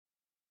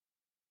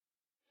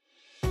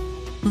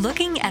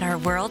Looking at our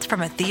world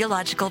from a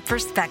theological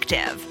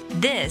perspective.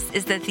 This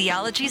is the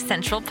Theology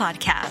Central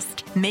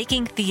Podcast,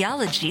 making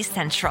theology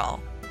central.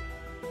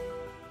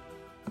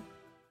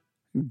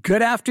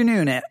 Good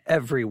afternoon,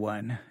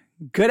 everyone.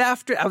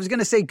 I was going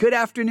to say good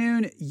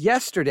afternoon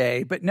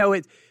yesterday, but no,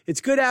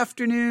 it's good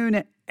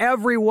afternoon,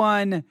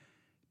 everyone,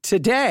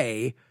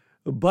 today.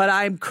 But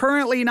I'm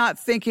currently not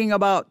thinking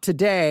about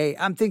today.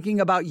 I'm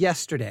thinking about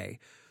yesterday.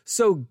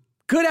 So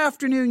good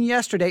afternoon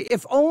yesterday.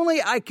 If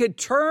only I could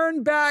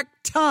turn back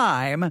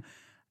time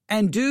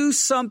and do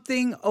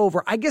something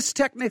over. I guess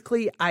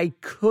technically I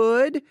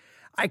could.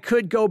 I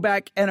could go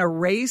back and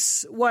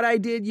erase what I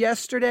did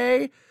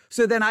yesterday.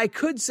 So then I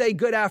could say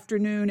good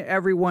afternoon,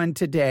 everyone,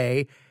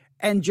 today,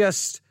 and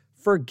just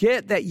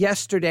forget that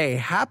yesterday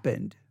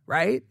happened,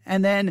 right?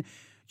 And then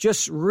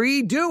just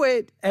redo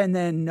it, and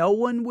then no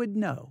one would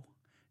know.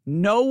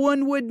 No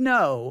one would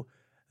know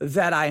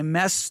that I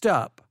messed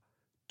up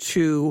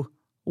 2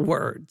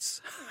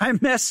 words. I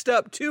messed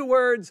up 2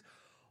 words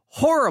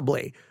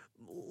horribly.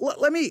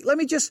 Let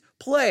me just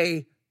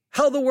play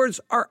how the words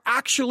are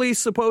actually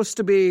supposed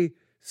to be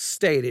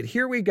stated.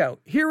 Here we go.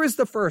 Here is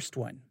the first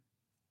one.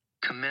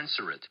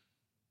 Commensurate.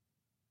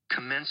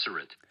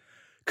 Commensurate.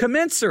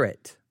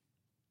 Commensurate.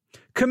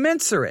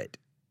 Commensurate.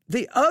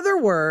 The other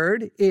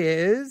word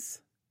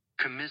is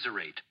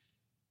commiserate.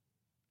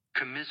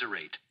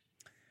 Commiserate.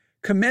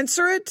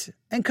 Commensurate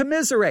and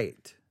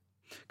commiserate.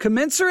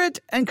 Commensurate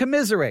and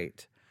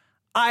commiserate.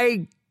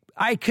 I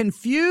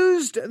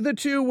confused the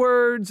 2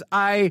 words.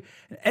 I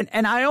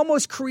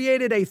almost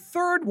created a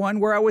third one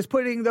where I was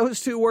putting those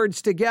 2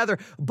 words together,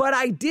 but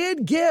I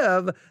did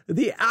give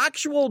the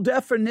actual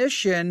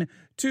definition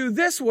to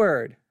this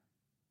word.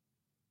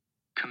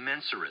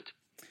 Commensurate.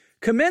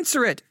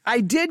 Commensurate. I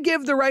did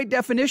give the right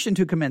definition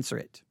to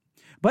commensurate,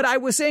 but I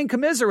was saying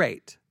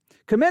commiserate.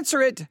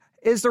 Commensurate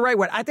is the right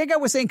one. I think I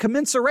was saying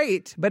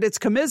commensurate, but it's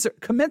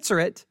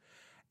commensurate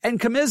and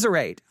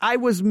commiserate. I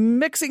was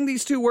mixing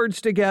these 2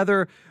 words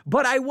together,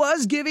 but I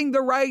was giving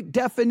the right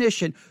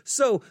definition.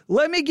 So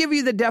let me give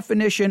you the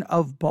definition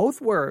of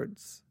both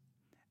words,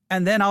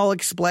 and then I'll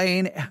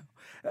explain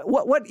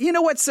what you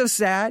know what's so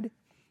sad?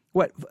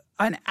 What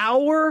an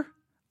hour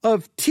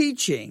of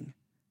teaching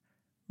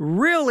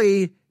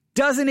really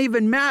doesn't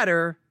even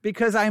matter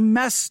because I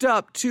messed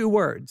up 2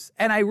 words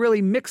and I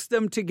really mixed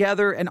them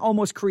together and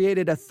almost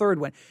created a third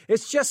one.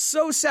 It's just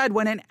so sad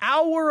when an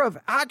hour of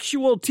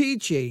actual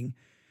teaching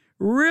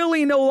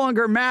really no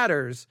longer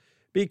matters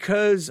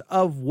because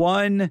of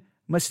 1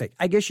 mistake.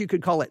 I guess you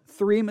could call it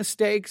 3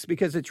 mistakes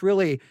because it's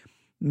really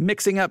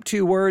mixing up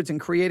 2 words and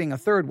creating a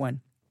third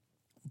one.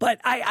 But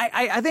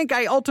I think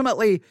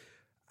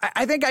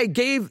I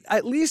gave,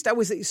 at least I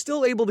was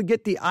still able to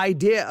get the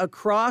idea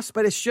across,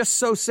 but it's just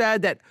so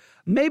sad that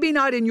maybe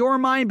not in your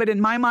mind, but in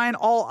my mind,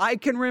 all I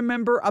can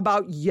remember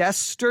about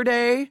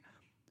yesterday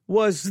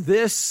was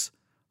this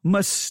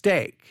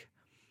mistake.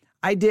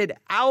 I did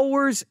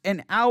hours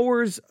and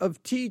hours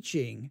of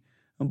teaching,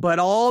 but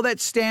all that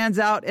stands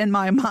out in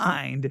my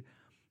mind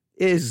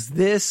is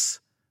this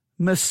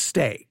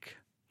mistake.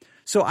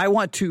 So I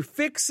want to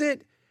fix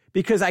it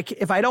because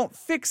if I don't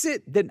fix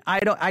it, then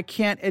I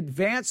can't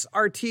advance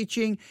our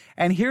teaching.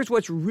 And here's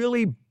what's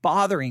really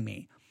bothering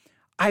me.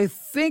 I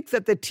think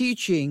that the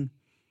teaching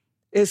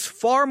is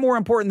far more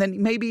important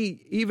than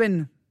maybe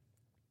even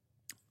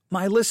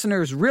my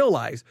listeners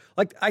realize.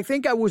 Like, I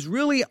think I was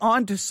really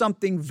onto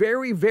something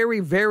very, very,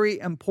 very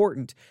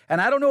important. And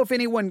I don't know if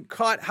anyone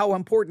caught how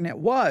important it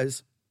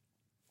was,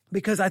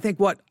 because I think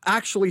what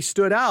actually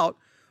stood out,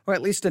 or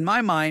at least in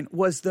my mind,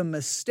 was the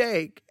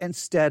mistake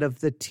instead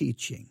of the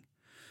teaching.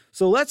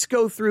 So let's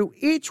go through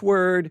each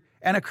word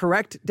and a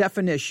correct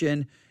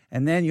definition,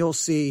 and then you'll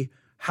see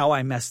how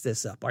I messed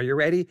this up. Are you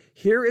ready?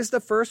 Here is the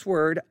first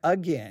word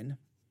again.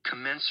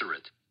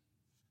 Commensurate.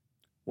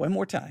 One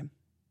more time.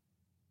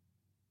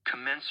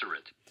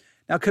 Commensurate.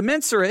 Now,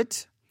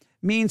 commensurate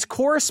means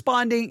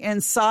corresponding in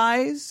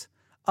size,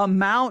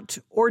 amount,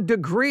 or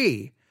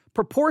degree,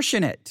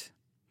 proportionate.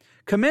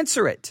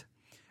 Commensurate,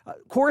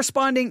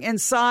 corresponding in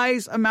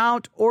size,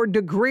 amount, or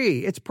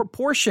degree. It's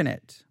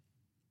proportionate,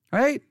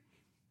 right?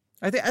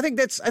 I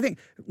think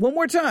one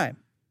more time.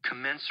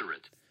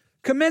 Commensurate.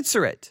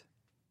 Commensurate.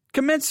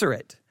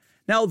 Commensurate.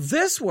 Now,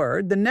 this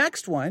word, the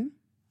next one.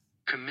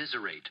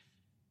 Commiserate.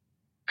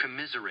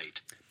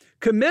 Commiserate.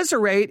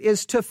 Commiserate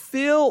is to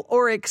feel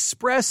or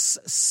express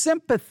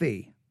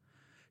sympathy.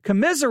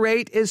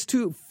 Commiserate is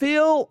to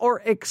feel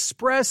or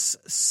express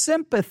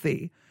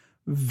sympathy.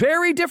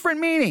 Very different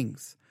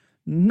meanings.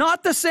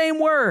 Not the same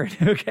word,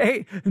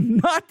 okay?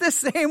 Not the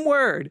same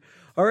word,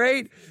 all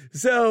right?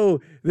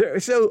 So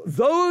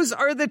those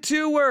are the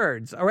 2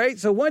 words, all right?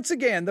 So once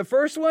again, the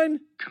first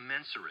one?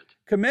 Commensurate.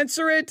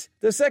 Commensurate.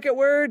 The second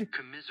word?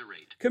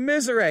 Commiserate.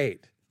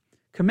 Commiserate.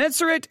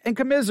 Commensurate and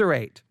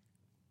commiserate.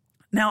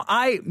 Now,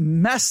 I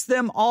messed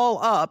them all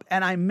up,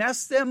 and I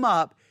messed them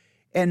up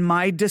in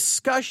my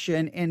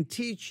discussion and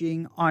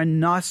teaching on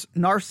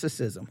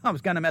narcissism. I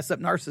was going to mess up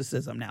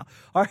narcissism now.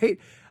 All right.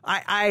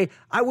 I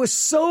was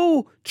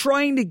so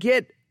trying to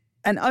get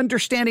an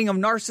understanding of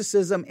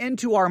narcissism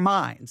into our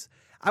minds.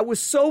 I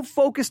was so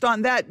focused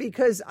on that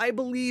because I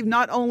believe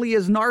not only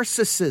is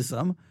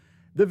narcissism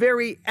the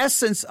very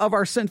essence of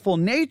our sinful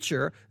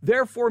nature,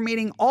 therefore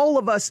meaning all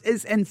of us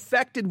is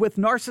infected with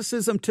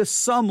narcissism to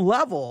some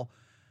level,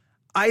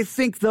 I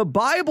think the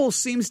Bible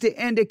seems to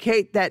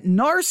indicate that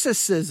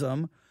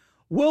narcissism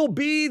will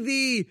be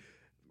the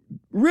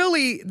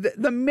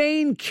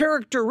main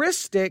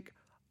characteristic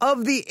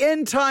of the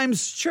end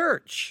times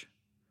church.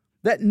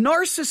 That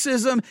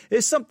narcissism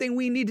is something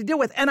we need to deal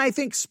with. And I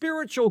think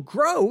spiritual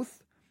growth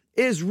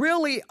is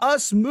really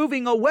us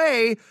moving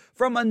away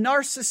from a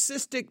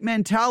narcissistic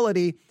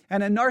mentality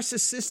and a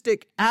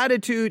narcissistic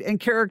attitude and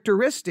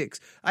characteristics.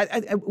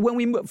 When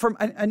we move from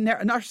a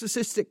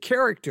narcissistic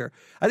character,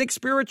 I think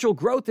spiritual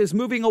growth is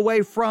moving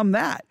away from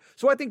that.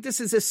 So I think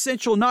this is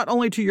essential not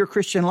only to your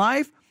Christian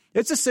life,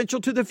 it's essential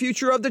to the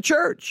future of the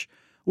church.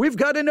 We've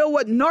got to know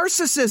what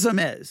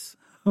narcissism is.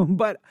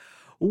 But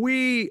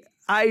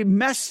I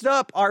messed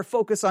up our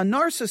focus on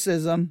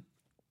narcissism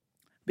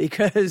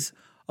because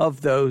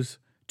of those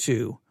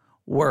two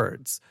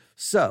words.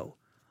 So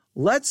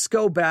let's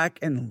go back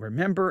and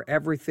remember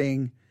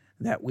everything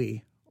that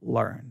we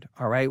learned.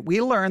 All right.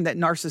 We learned that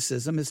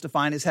narcissism is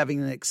defined as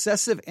having an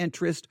excessive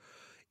interest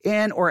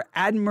in or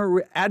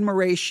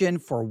admiration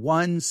for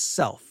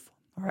oneself.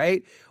 All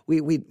right.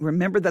 We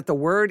remember that the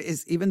word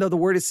is, even though the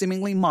word is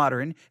seemingly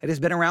modern, it has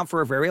been around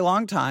for a very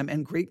long time.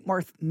 In Greek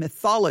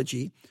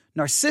mythology,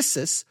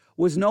 Narcissus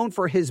was known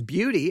for his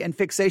beauty and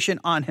fixation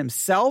on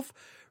himself.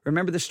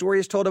 Remember, the story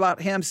is told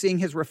about him seeing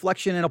his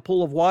reflection in a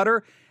pool of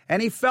water,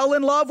 and he fell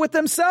in love with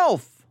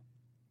himself.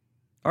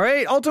 All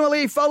right. Ultimately,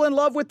 he fell in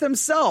love with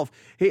himself.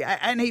 He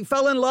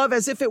fell in love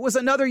as if it was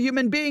another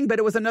human being, but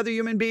it was another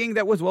human being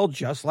that was, well,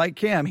 just like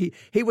him.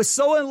 He was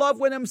so in love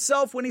with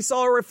himself when he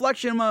saw a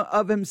reflection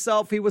of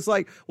himself. He was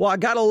like, well, I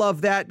got to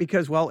love that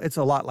because, well, it's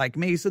a lot like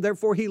me. So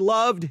therefore, he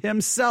loved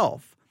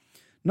himself.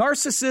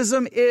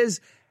 Narcissism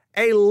is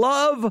a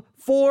love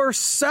for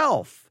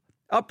self,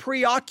 a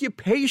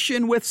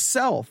preoccupation with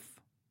self.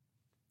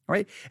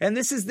 Right? And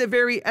this is the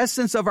very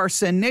essence of our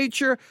sin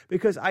nature,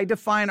 because I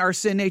define our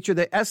sin nature,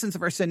 the essence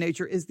of our sin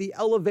nature is the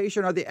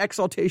elevation or the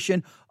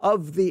exaltation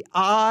of the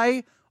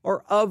I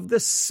or of the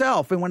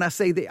self. And when I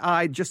say the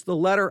I, just the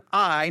letter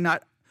I,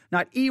 not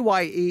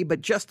E-Y-E,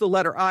 but just the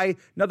letter I.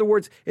 In other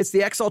words, it's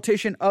the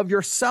exaltation of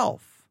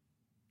yourself.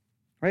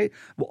 Right?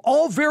 Well,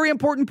 all very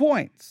important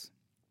points.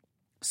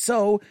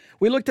 So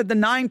we looked at the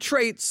 9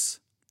 traits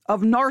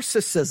of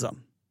narcissism.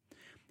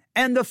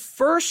 And the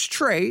first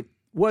trait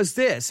was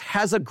this: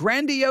 has a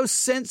grandiose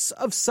sense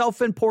of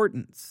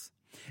self-importance,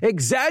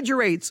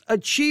 exaggerates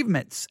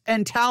achievements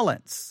and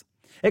talents,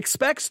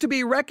 expects to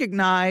be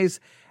recognized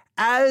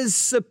as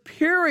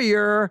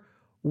superior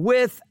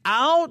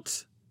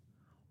without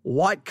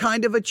what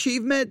kind of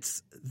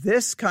achievements?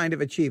 This kind of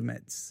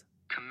achievements.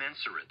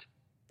 Commensurate.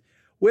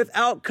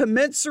 Without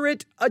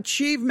commensurate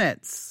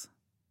achievements.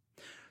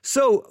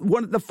 So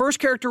the first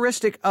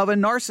characteristic of a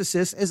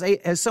narcissist is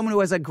as someone who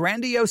has a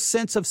grandiose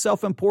sense of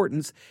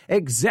self-importance,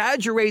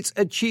 exaggerates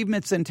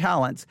achievements and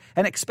talents,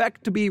 and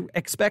expects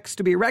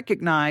to be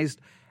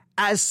recognized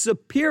as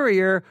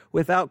superior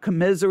without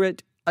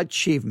commensurate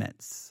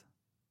achievements.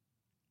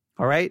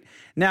 All right.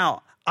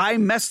 Now, I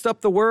messed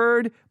up the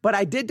word, but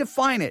I did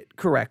define it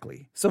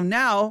correctly. So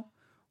now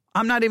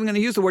I'm not even going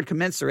to use the word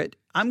commensurate.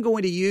 I'm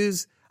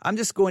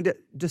just going to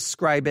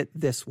describe it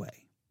this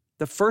way.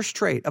 The first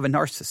trait of a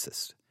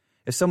narcissist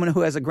is someone who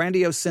has a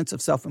grandiose sense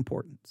of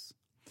self-importance,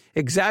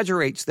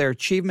 exaggerates their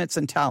achievements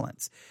and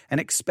talents, and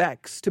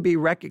expects to be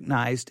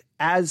recognized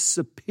as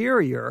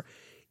superior,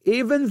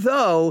 even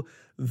though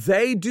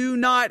they do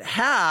not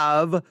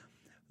have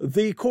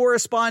the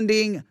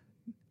corresponding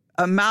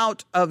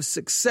amount of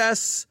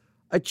success,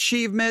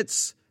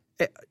 achievements,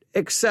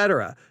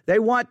 etc. They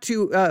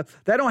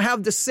don't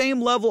have the same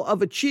level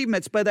of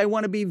achievements, but they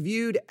want to be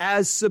viewed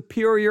as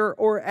superior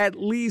or at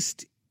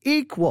least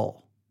equal.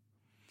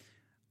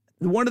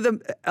 One of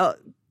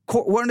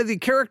the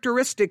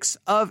characteristics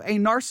of a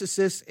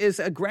narcissist is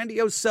a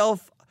grandiose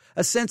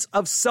a sense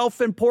of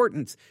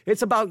self-importance.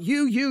 It's about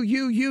you,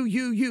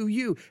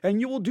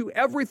 and you will do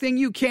everything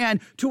you can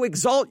to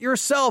exalt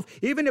yourself,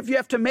 even if you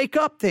have to make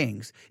up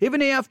things,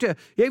 even if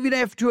you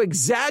have to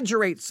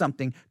exaggerate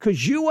something,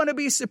 because you want to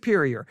be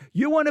superior,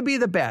 you want to be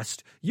the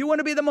best, you want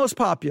to be the most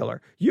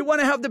popular, you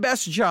want to have the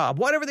best job,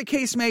 whatever the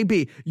case may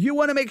be. You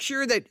want to make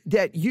sure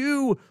that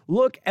you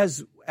look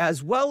as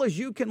well as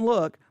you can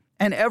look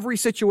in every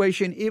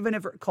situation, even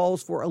if it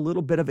calls for a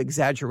little bit of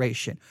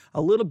exaggeration,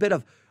 a little bit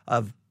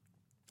of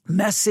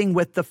messing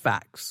with the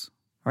facts.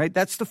 All right,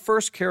 that's the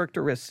first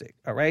characteristic.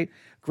 All right,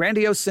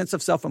 grandiose sense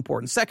of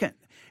self-importance. Second,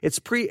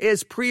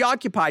 is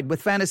preoccupied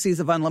with fantasies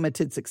of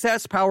unlimited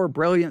success, power,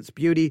 brilliance,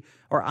 beauty,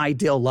 or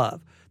ideal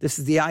love. This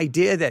is the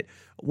idea that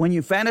when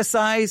you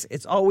fantasize,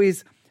 it's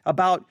always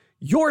about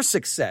your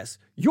success,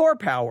 your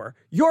power,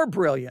 your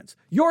brilliance,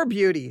 your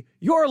beauty,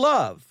 your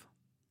love.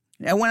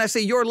 And when I say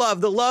your love,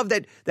 the love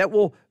that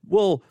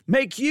will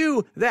make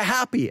you the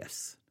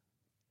happiest.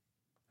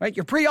 right?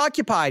 You're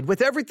preoccupied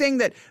with everything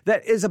that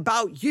is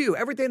about you,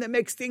 everything that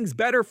makes things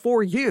better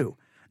for you.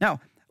 Now,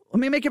 let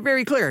me make it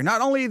very clear.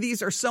 Not only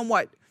these are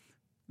somewhat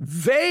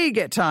vague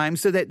at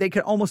times so that they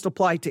can almost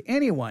apply to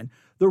anyone.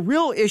 The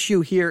real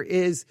issue here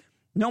is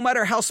no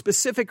matter how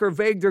specific or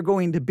vague they're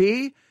going to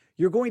be,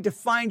 you're going to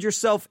find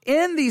yourself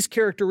in these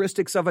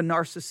characteristics of a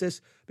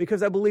narcissist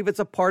because I believe it's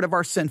a part of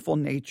our sinful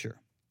nature.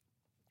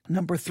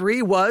 Number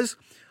 3 was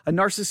a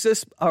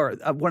narcissist, or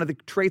one of the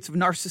traits of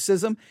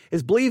narcissism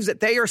is believes that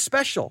they are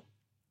special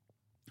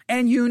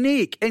and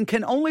unique and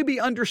can only be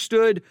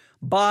understood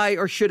by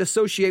or should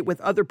associate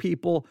with other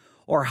people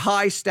or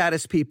high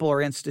status people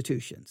or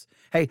institutions.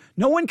 Hey,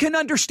 no one can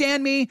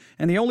understand me,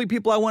 and the only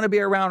people I want to be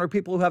around are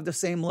people who have the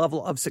same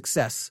level of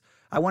success.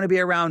 I want to be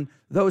around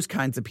those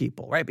kinds of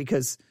people, right?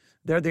 Because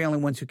they're the only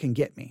ones who can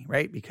get me,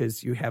 right?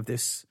 Because you have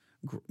this,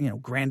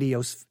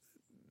 grandiose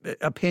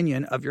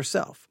opinion of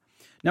yourself.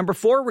 Number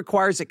 4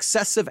 requires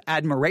excessive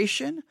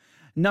admiration.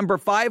 Number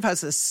 5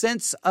 has a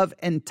sense of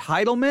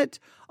entitlement,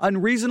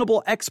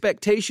 unreasonable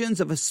expectations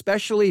of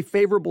especially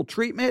favorable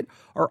treatment,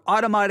 or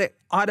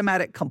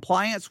automatic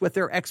compliance with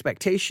their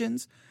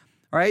expectations.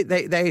 All right,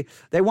 they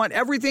want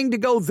everything to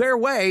go their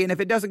way, and if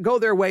it doesn't go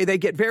their way, they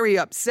get very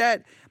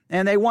upset,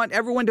 and they want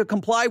everyone to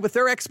comply with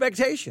their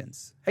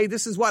expectations. Hey,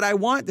 this is what I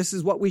want. This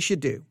is what we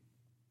should do.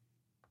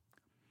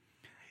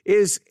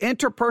 Is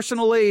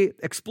interpersonally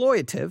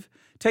exploitative,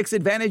 takes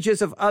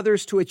advantages of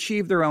others to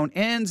achieve their own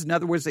ends. In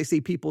other words, they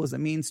see people as a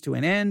means to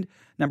an end.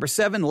 Number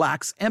 7,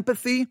 lacks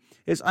empathy,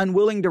 is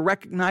unwilling to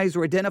recognize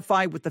or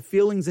identify with the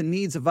feelings and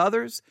needs of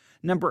others.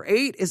 Number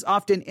 8, is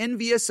often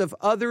envious of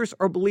others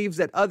or believes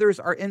that others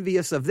are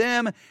envious of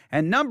them.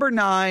 And number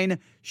 9,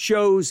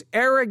 shows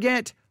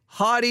arrogant,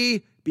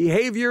 haughty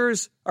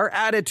behaviors or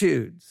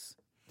attitudes.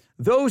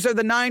 Those are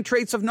the 9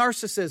 traits of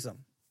narcissism.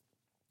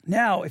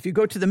 Now, if you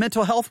go to the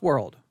mental health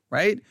world,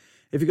 right?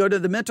 If you go to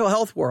the mental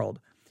health world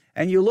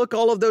and you look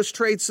all of those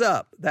traits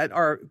up that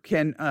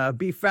can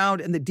be found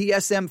in the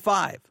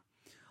DSM-5,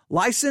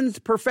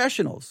 licensed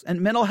professionals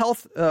and mental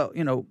health,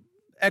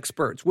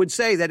 experts would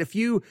say that if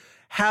you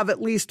have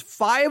at least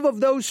 5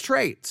 of those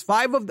traits,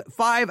 5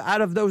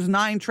 out of those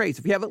 9 traits,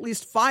 if you have at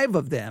least 5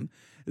 of them,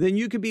 then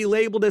you could be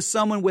labeled as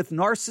someone with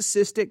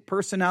narcissistic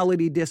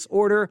personality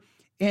disorder,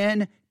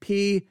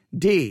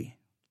 NPD.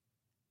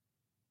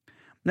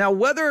 Now,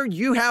 whether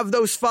you have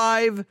those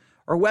 5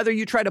 or whether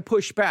you try to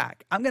push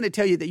back, I'm going to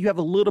tell you that you have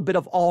a little bit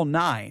of all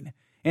 9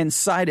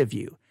 inside of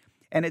you.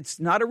 And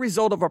it's not a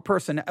result of a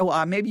person.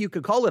 Maybe you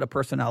could call it a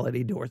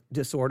personality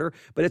disorder,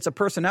 but it's a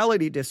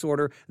personality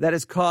disorder that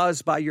is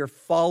caused by your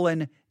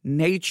fallen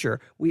nature.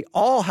 We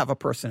all have a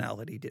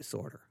personality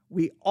disorder.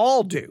 We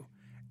all do.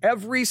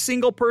 Every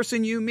single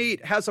person you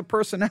meet has a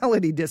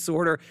personality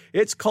disorder.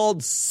 It's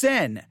called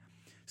sin.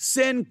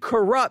 Sin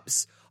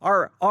corrupts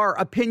our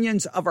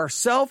opinions of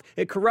ourselves.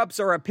 It corrupts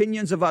our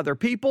opinions of other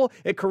people.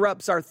 It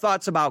corrupts our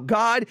thoughts about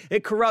God.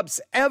 It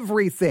corrupts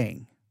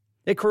everything.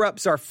 It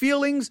corrupts our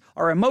feelings,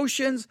 our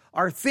emotions,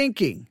 our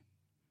thinking.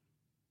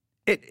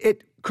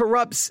 It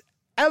corrupts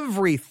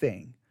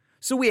everything.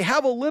 So we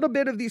have a little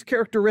bit of these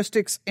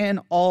characteristics in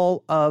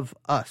all of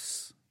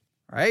us,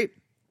 right?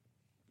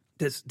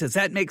 Does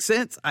that make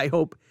sense? I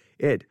hope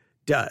it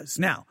does.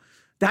 Now,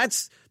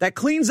 that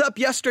cleans up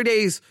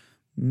yesterday's,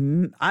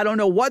 I don't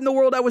know what in the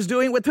world I was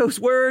doing with those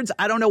words.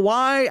 I don't know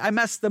why I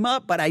messed them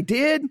up, but I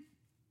did.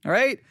 All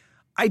right?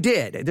 I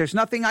did. There's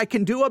nothing I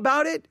can do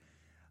about it.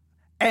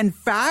 In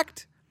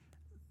fact,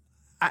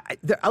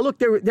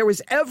 there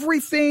was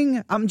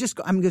everything. I'm just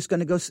going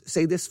to go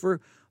say this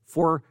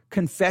for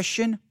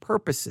confession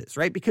purposes,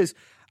 right? Because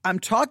I'm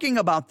talking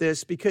about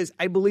this because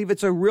I believe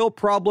it's a real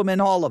problem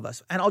in all of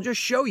us. And I'll just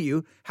show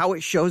you how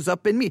it shows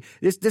up in me.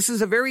 This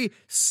is a very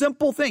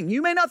simple thing.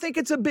 You may not think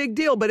it's a big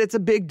deal, but it's a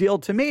big deal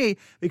to me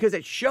because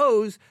it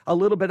shows a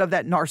little bit of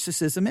that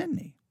narcissism in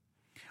me.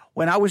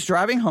 When I was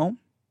driving home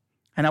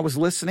and I was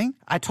listening,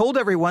 I told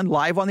everyone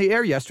live on the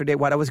air yesterday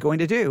what I was going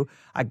to do.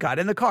 I got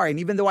in the car, and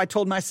even though I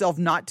told myself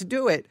not to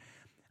do it,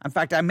 in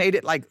fact, I made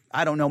it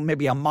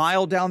maybe a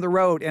mile down the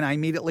road, and I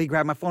immediately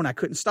grabbed my phone. I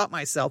couldn't stop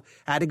myself.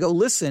 I had to go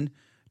listen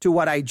to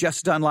what I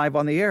just done live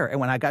on the air. And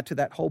when I got to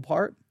that whole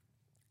part,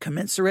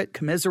 commiserate,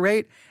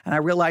 and I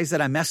realized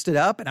that I messed it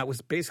up, and I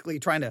was basically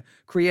trying to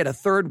create a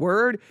third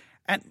word.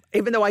 And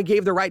even though I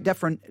gave the right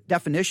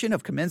definition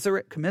of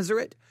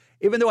commiserate,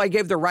 even though I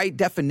gave the right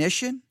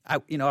definition, I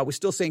was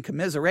still saying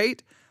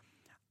commiserate.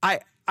 I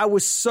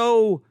was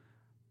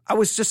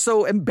just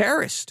so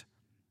embarrassed.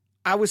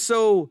 I was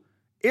so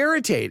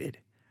irritated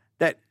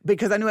that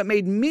because I knew it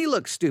made me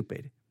look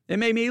stupid. It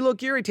made me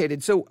look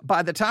irritated. So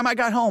by the time I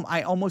got home,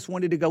 I almost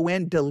wanted to go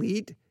in,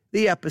 delete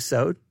the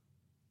episode,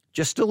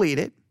 just delete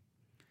it,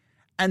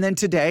 and then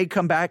today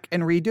come back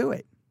and redo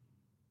it.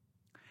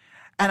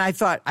 And I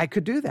thought I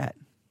could do that.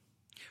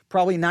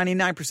 Probably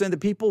 99% of the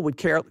people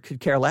could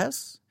care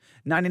less.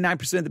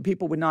 99% of the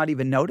people would not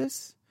even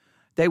notice.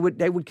 They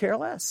would care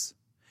less.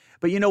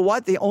 But you know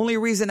what? The only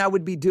reason I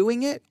would be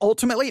doing it,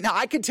 ultimately, now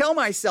I could tell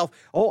myself,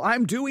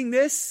 I'm doing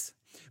this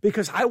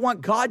because I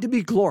want God to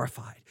be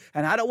glorified.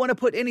 and I don't want to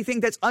put anything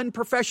that's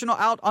unprofessional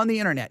out on the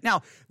internet.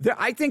 Now,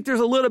 I think there's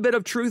a little bit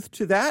of truth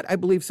to that. I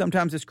believe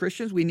sometimes as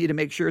Christians, we need to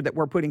make sure that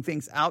we're putting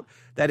things out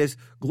that is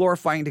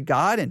glorifying to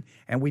God,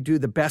 and we do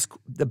the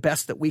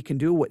best that we can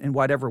do in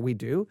whatever we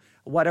do.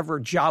 Whatever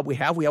job we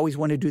have, we always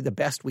want to do the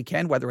best we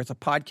can, whether it's a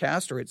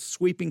podcast or it's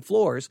sweeping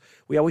floors.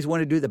 We always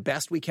want to do the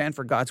best we can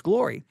for God's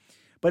glory.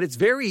 But it's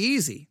very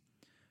easy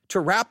to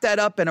wrap that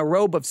up in a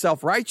robe of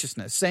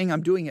self-righteousness, saying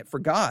I'm doing it for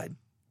God,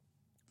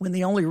 when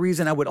the only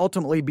reason I would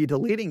ultimately be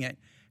deleting it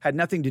had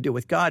nothing to do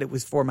with God. It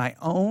was for my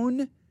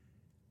own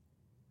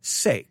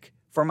sake,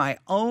 for my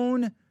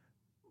own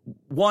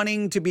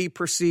wanting to be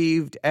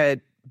perceived at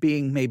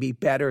being maybe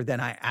better than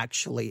I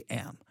actually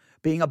am,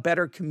 being a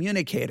better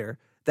communicator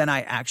than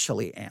I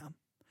actually am.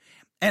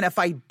 And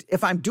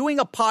if I'm doing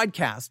a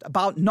podcast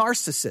about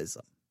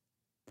narcissism,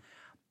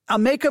 I'll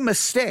make a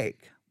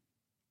mistake,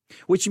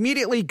 which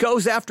immediately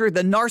goes after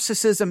the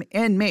narcissism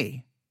in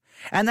me.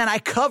 And then I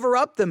cover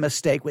up the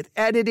mistake with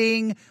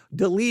editing,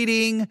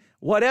 deleting,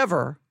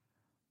 whatever.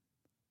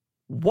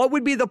 What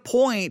would be the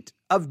point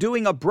of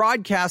doing a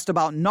broadcast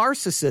about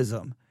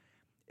narcissism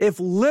if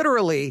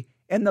literally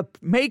in the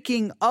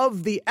making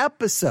of the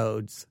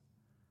episodes,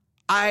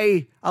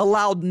 I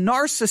allowed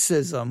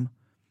narcissism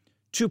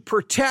to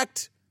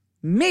protect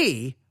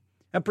me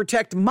and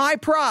protect my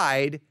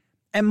pride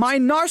and my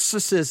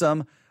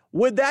narcissism?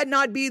 Would that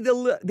not be the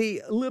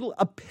little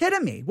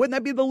epitome? Wouldn't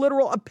that be the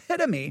literal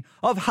epitome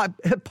of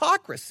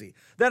hypocrisy?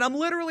 That I'm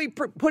literally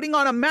putting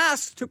on a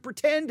mask to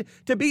pretend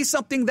to be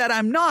something that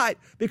I'm not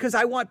because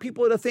I want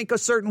people to think a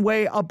certain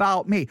way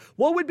about me.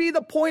 What would be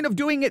the point of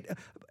doing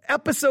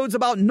episodes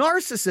about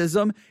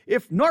narcissism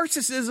if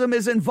narcissism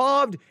is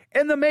involved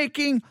in the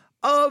making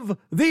of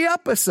the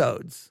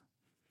episodes?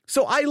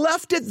 So I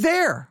left it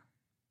there.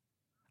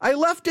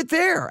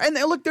 And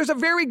look, there's a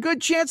very good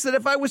chance that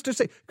if I was to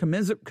say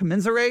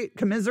commiserate,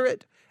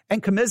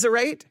 and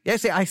commiserate,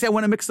 yes, I say I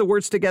want to mix the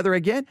words together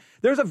again,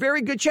 there's a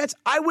very good chance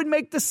I would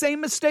make the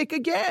same mistake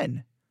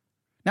again.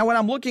 Now, when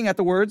I'm looking at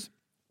the words,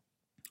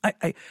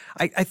 I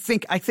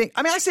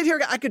sit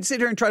here, I could sit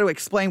here and try to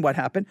explain what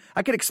happened.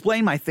 I could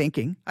explain my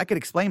thinking.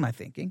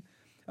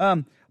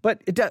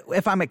 But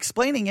if I'm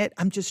explaining it,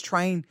 I'm just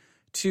trying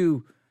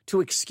to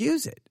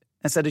excuse it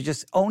instead of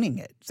just owning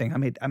it,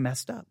 saying I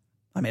messed up.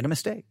 I made a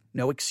mistake.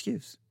 No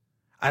excuse.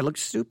 I looked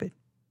stupid.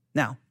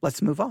 Now,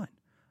 let's move on.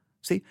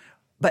 See?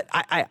 But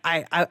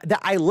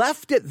I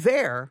left it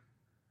there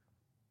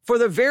for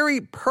the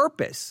very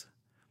purpose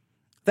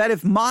that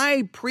if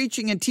my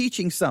preaching and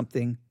teaching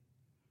something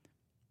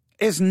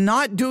is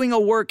not doing a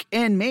work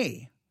in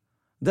me,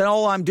 then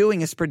all I'm doing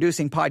is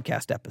producing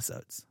podcast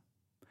episodes.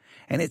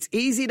 And it's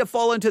easy to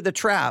fall into the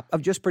trap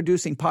of just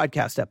producing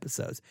podcast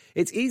episodes.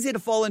 It's easy to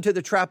fall into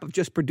the trap of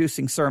just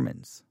producing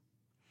sermons,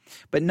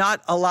 but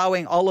not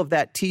allowing all of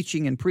that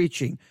teaching and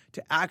preaching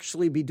to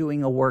actually be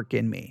doing a work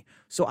in me.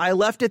 So I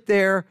left it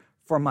there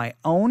for my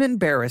own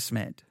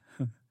embarrassment.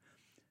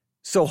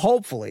 So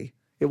hopefully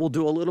it will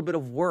do a little bit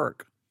of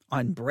work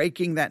on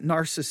breaking that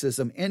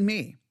narcissism in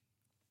me.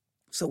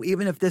 So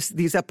even if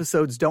these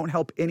episodes don't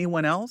help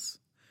anyone else,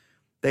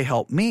 they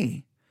help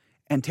me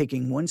and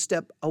taking one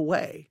step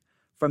away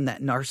from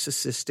that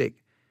narcissistic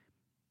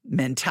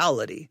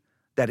mentality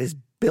that is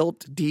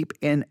built deep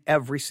in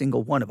every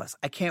single one of us.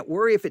 I can't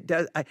worry if it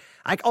does.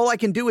 All I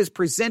can do is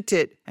present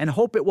it and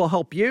hope it will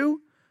help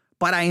you.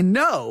 But I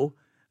know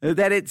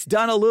that it's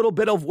done a little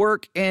bit of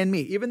work in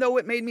me, even though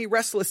it made me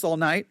restless all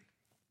night.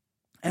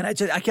 And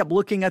I kept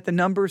looking at the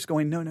numbers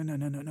going, no,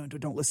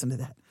 don't listen to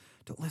that.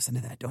 Don't listen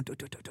to that.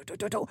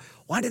 Don't.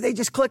 Why did they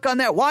just click on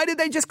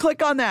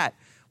that?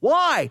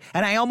 Why?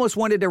 And I almost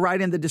wanted to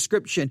write in the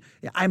description,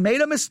 I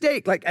made a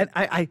mistake. But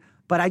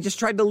I just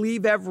tried to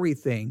leave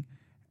everything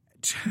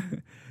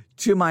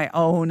to my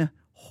own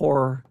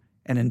horror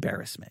and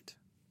embarrassment.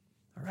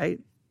 All right?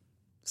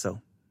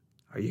 So,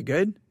 are you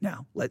good?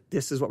 Now,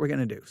 this is what we're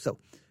going to do. So,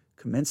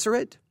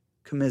 commensurate,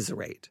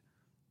 commiserate.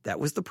 That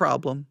was the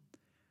problem.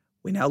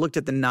 We now looked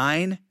at the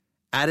 9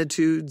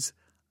 attitudes,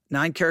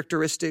 9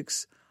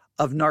 characteristics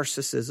of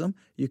narcissism.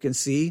 You can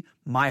see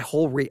my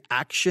whole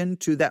reaction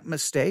to that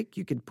mistake.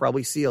 You could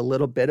probably see a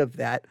little bit of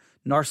that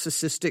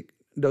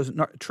those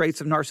traits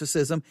of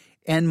narcissism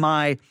and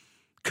my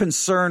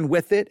concern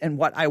with it and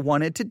what I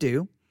wanted to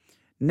do.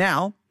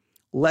 Now,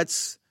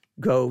 let's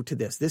go to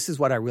this. This is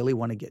what I really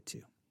want to get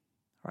to,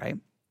 right?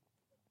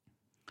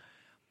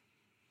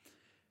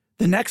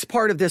 The next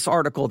part of this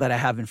article that I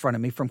have in front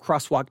of me from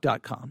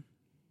crosswalk.com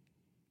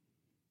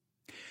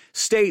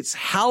states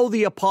how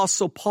the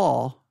Apostle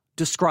Paul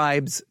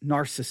describes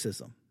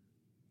narcissism.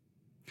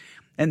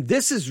 And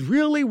this is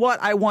really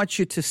what I want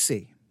you to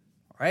see,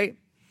 right?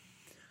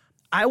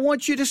 I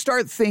want you to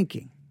start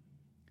thinking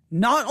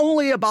not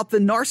only about the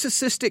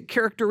narcissistic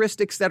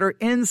characteristics that are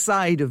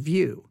inside of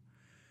you,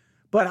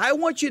 but I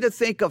want you to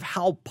think of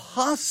how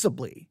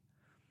possibly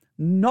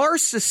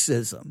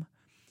narcissism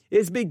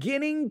is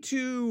beginning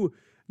to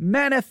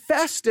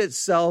manifest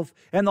itself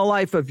in the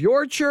life of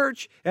your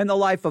church, in the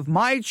life of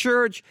my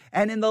church,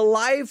 and in the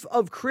life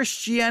of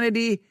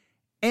Christianity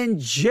in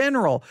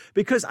general,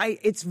 because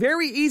it's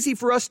very easy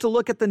for us to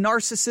look at the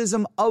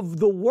narcissism of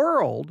the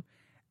world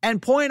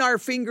and point our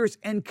fingers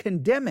and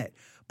condemn it.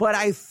 But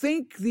I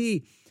think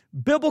the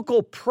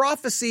biblical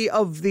prophecy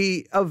of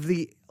the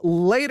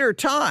latter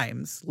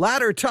times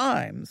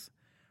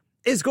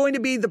is going to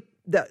be the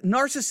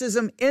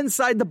narcissism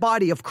inside the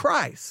body of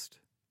Christ.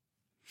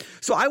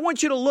 So I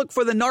want you to look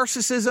for the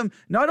narcissism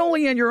not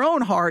only in your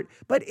own heart,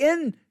 but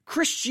in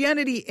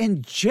Christianity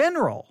in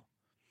general.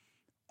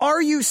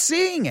 Are you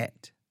seeing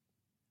it?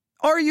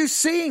 Are you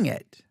seeing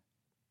it?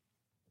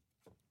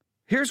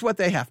 Here's what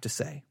they have to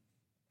say.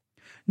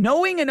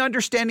 Knowing and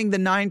understanding the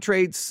 9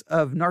 traits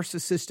of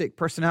narcissistic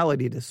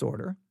personality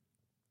disorder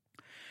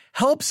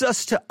helps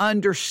us to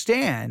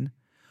understand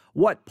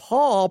what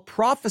Paul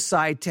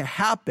prophesied to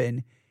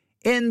happen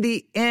in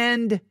the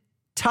end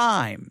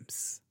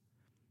times.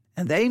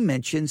 And they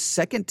mention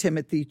 2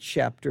 Timothy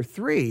chapter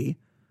 3,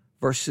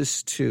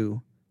 verses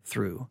 2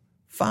 through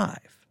 5.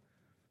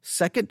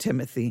 2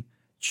 Timothy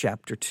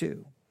chapter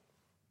 2.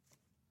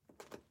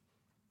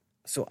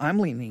 So I'm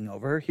leaning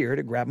over here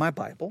to grab my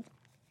Bible.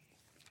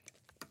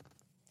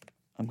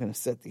 I'm going to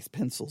set these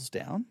pencils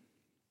down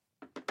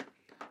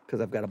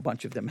because I've got a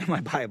bunch of them in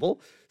my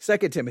Bible. 2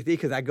 Timothy,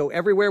 because I go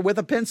everywhere with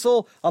a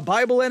pencil, a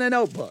Bible, and a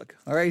notebook.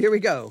 All right, here we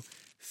go.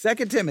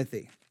 2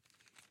 Timothy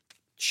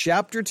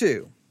chapter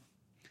 2,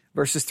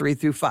 verses 3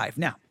 through 5.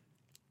 Now,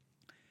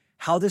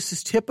 how this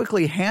is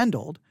typically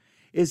handled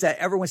is that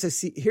everyone says,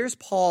 see, here's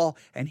Paul,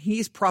 and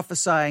he's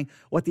prophesying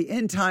what the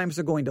end times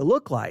are going to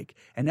look like.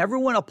 And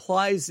everyone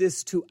applies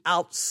this to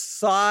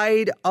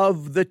outside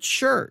of the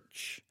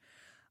church.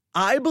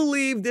 I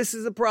believe this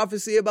is a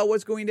prophecy about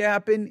what's going to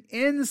happen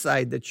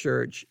inside the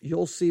church.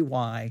 You'll see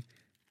why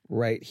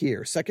right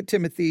here. 2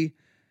 Timothy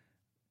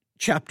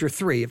chapter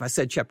 3. If I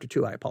said chapter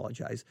 2, I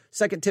apologize.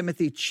 2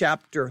 Timothy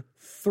chapter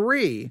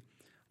 3,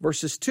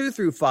 verses 2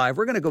 through 5.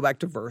 We're going to go back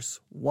to verse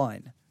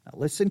 1. Now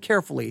listen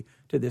carefully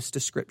to this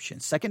description.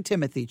 2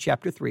 Timothy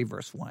chapter 3,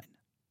 verse 1.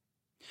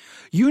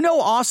 You know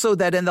also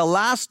that in the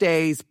last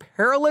days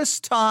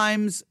perilous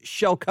times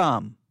shall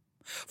come.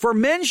 For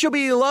men shall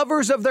be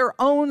lovers of their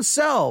own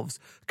selves,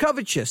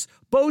 covetous,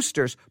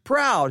 boasters,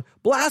 proud,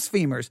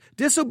 blasphemers,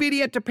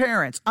 disobedient to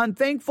parents,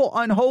 unthankful,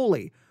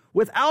 unholy,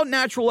 without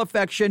natural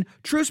affection,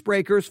 truce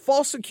breakers,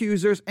 false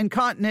accusers,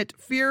 incontinent,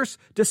 fierce,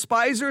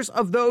 despisers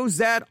of those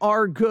that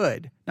are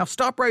good. Now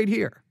stop right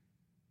here.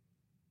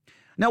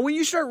 Now when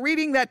you start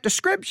reading that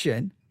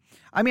description,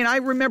 I mean, I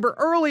remember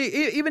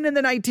early, even in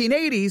the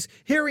 1980s,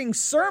 hearing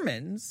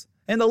sermons,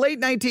 in the late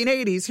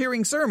 1980s,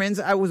 hearing sermons.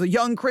 I was a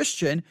young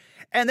Christian,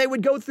 and they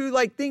would go through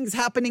like things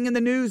happening in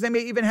the news. They may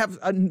even have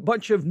a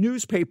bunch of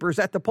newspapers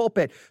at the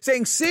pulpit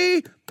saying,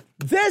 see,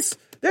 this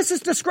is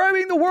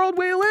describing the world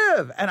we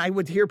live. And I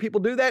would hear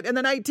people do that in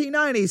the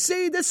 1990s.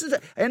 See, this is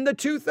in the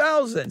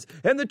 2000s,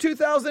 and the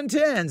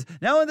 2010s,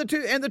 now in the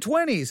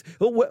 20s.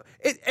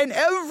 And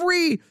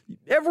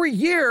every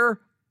year,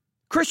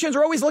 Christians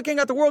are always looking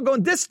at the world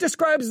going, this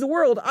describes the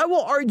world. I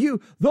will argue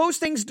those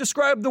things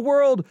describe the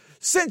world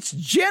since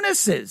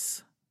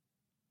Genesis.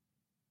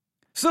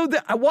 So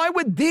why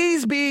would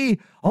these be,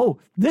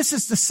 this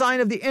is the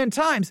sign of the end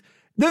times?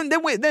 Then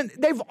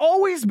they've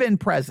always been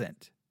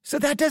present. So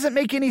that doesn't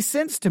make any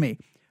sense to me.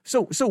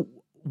 So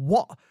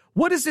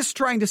what is this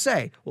trying to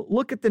say? Well,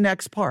 look at the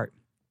next part.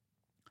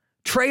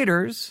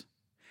 Traitors,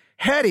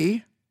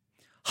 heady,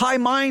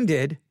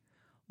 high-minded,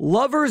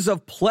 lovers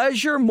of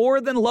pleasure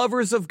more than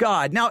lovers of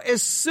God. Now,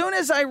 as soon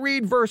as I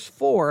read verse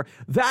 4,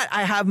 that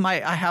I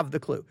have the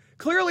clue.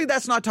 Clearly,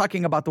 that's not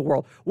talking about the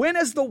world. When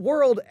has the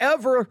world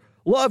ever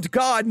loved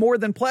God more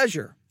than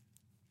pleasure?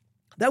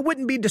 That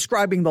wouldn't be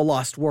describing the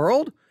lost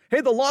world. Hey,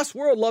 the lost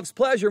world loves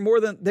pleasure more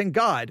than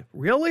God.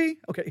 Really?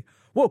 Okay.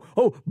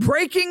 Whoa,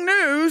 breaking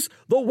news.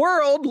 The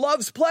world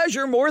loves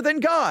pleasure more than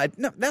God.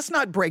 No, that's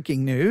not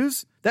breaking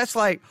news. That's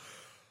like,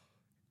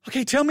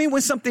 okay, tell me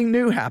when something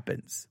new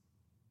happens.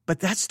 But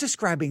that's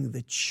describing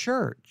the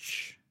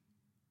church.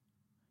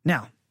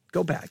 Now,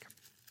 go back.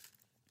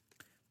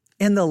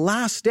 In the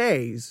last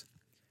days,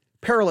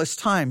 perilous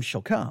times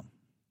shall come.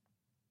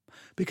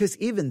 Because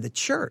even the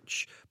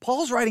church,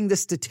 Paul's writing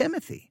this to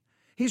Timothy.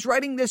 He's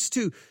writing this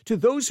to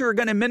those who are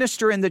going to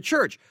minister in the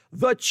church.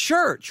 The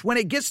church, when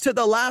it gets to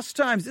the last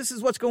times, this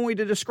is what's going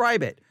to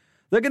describe it.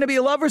 They're going to be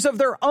lovers of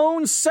their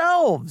own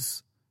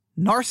selves.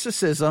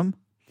 Narcissism.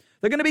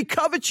 They're going to be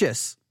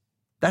covetous.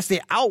 That's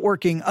the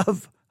outworking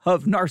of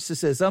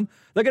narcissism.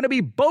 They're going to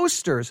be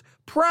boasters,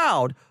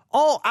 proud,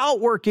 all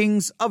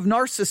outworkings of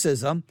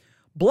narcissism.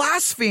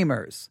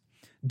 Blasphemers,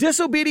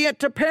 disobedient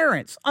to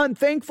parents,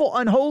 unthankful,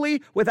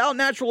 unholy, without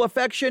natural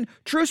affection,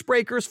 truce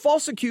breakers,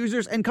 false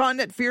accusers,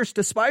 incontinent, fierce,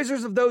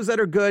 despisers of those that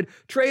are good,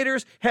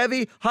 traitors,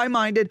 heavy,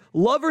 high-minded,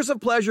 lovers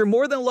of pleasure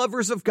more than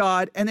lovers of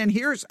God. And then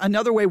here's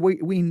another way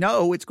we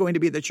know it's going to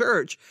be the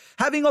church.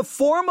 Having a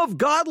form of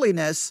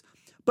godliness,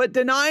 but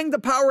denying the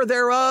power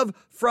thereof,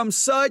 from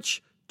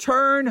such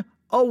turn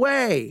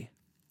away.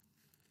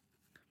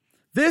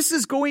 This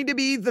is going to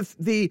be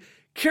the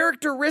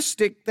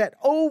characteristic that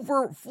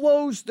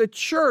overflows the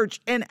church,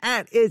 and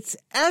at its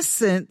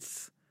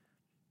essence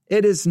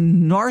It is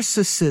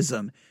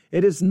narcissism.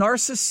 It is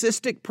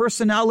narcissistic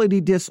personality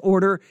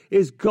disorder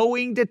is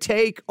going to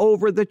take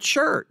over the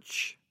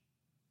church.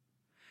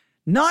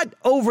 Not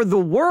over the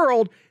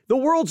world. The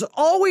world's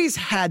always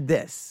had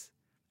this.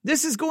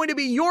 This is going to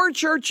be your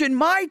church and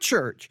my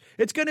church.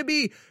 These are going to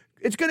be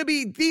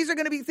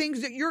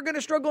things that you're going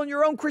to struggle in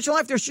your own Christian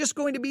life. There's just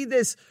going to be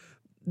this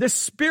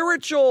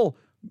spiritual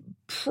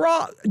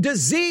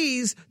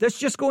disease that's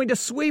just going to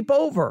sweep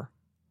over.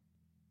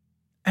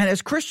 And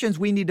as Christians,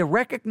 we need to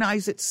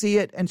recognize it, see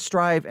it, and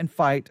strive and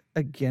fight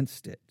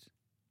against it.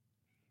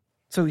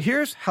 So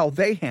here's how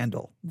they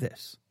handle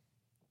this.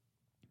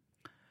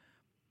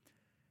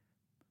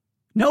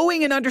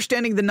 Knowing and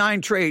understanding the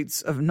 9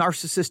 traits of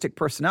narcissistic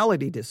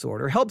personality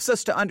disorder helps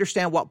us to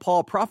understand what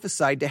Paul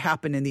prophesied to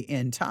happen in the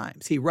end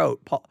times. He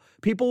wrote,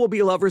 people will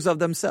be lovers of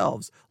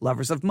themselves,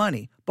 lovers of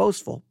money,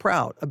 boastful,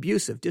 proud,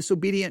 abusive,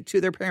 disobedient to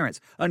their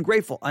parents,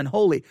 ungrateful,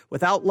 unholy,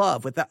 without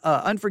love,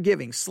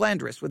 unforgiving,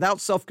 slanderous,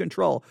 without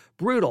self-control,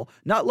 brutal,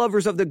 not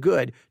lovers of the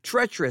good,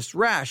 treacherous,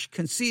 rash,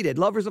 conceited,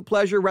 lovers of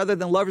pleasure rather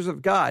than lovers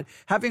of God,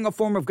 having a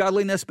form of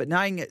godliness but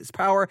denying its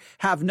power.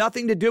 Have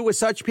nothing to do with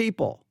such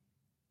people.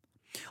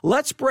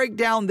 Let's break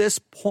down this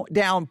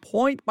down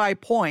point by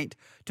point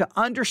to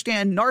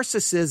understand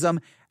narcissism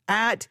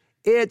at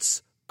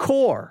its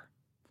core.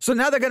 So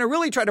now they're going to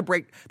really try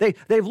to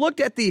they've looked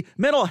at the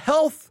mental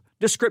health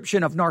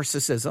description of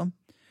narcissism.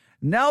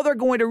 Now they're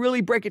going to really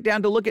break it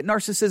down to look at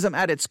narcissism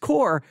at its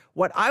core.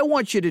 What I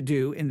want you to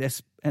do in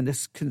this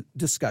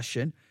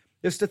discussion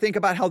is to think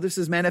about how this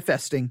is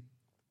manifesting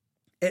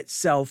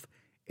itself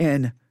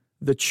in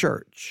the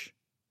church.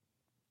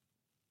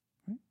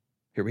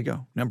 Here we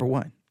go. Number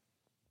 1.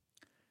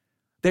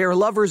 They are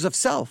lovers of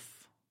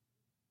self.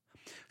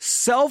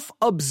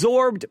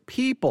 Self-absorbed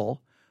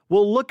people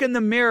will look in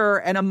the mirror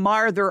and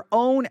admire their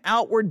own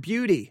outward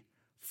beauty,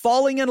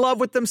 falling in love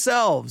with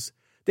themselves.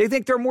 They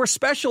think they're more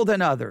special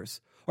than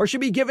others or should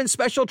be given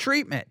special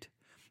treatment.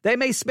 They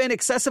may spend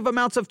excessive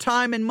amounts of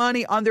time and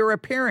money on their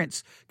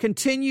appearance,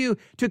 continue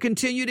to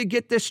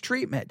get this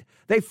treatment.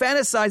 They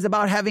fantasize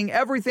about having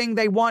everything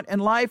they want in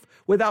life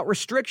without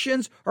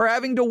restrictions or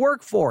having to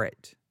work for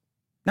it.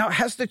 Now,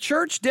 has the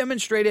church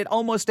demonstrated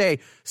almost a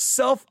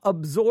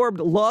self-absorbed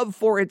love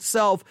for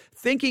itself,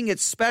 thinking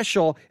it's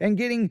special and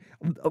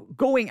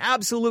going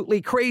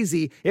absolutely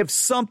crazy if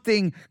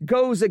something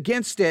goes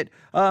against it,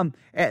 and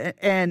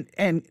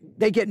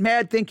they get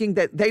mad thinking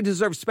that they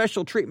deserve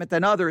special treatment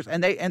than others,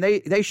 and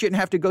they shouldn't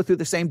have to go through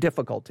the same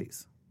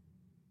difficulties?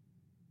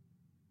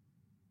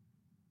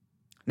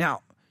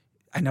 Now,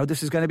 I know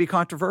this is going to be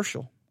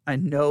controversial.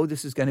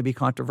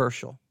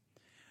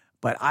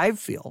 But I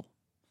feel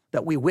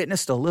that we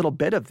witnessed a little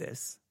bit of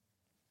this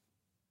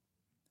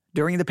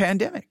during the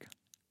pandemic.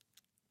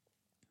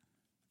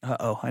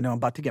 I know I'm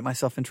about to get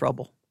myself in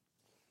trouble.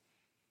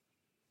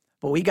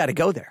 But we got to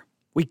go there.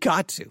 We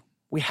got to.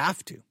 We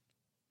have to.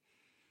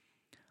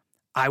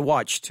 I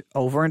watched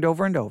over and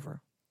over and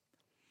over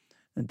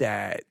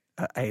that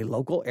a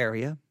local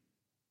area,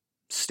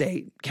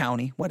 state,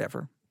 county,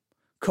 whatever,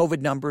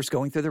 COVID numbers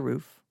going through the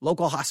roof,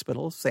 local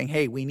hospitals saying,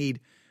 hey, we need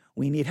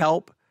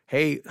help.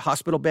 Hey,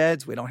 hospital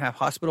beds, we don't have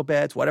hospital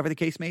beds, whatever the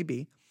case may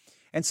be.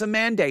 And some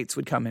mandates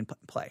would come in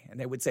play. And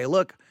they would say,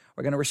 look,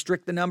 we're going to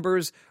restrict the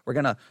numbers. We're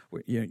going to,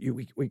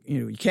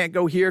 you can't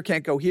go here,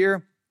 can't go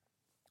here.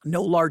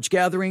 No large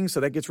gatherings.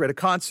 So that gets rid of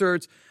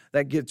concerts.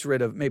 That gets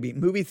rid of maybe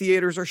movie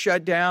theaters are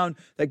shut down.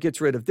 That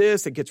gets rid of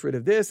this. That gets rid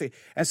of this.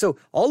 And so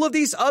all of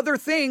these other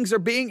things are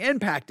being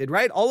impacted,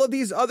 right? All of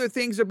these other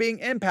things are being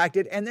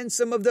impacted. And then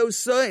some of those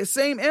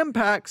same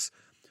impacts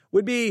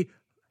would be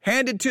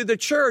handed to the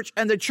church,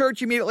 and the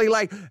church immediately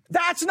like,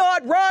 that's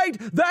not right.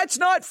 That's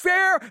not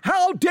fair.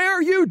 How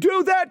dare you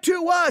do that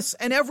to us?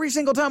 And every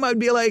single time I would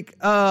be like,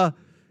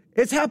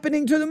 it's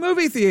happening to the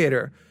movie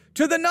theater,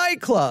 to the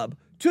nightclub,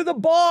 to the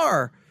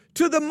bar,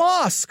 to the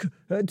mosque,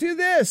 to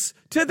this,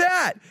 to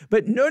that.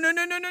 But no.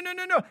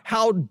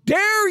 How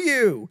dare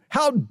you?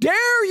 How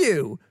dare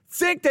you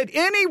think that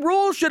any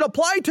rule should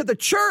apply to the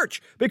church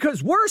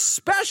because we're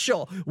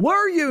special,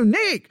 we're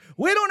unique.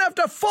 We don't have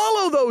to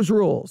follow those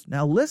rules.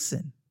 Now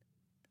listen.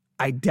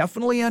 I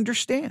definitely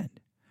understand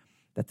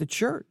that the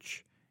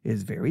church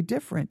is very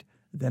different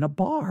than a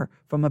bar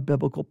from a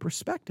biblical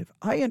perspective.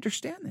 I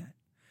understand that.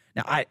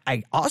 Now,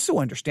 I also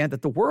understand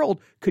that the world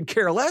could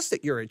care less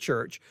that you're a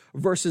church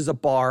versus a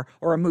bar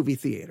or a movie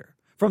theater.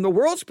 From the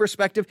world's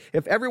perspective,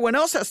 if everyone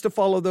else has to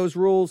follow those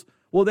rules,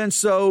 well, then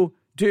so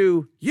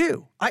do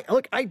you.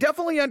 I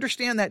definitely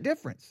understand that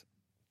difference.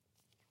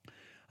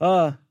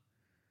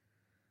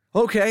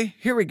 Okay,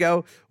 here we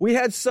go. We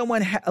had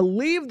someone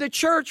leave the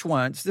church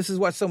once. This is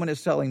what someone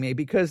is telling me,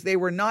 because they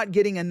were not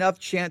getting enough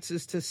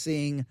chances to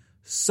sing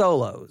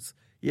solos.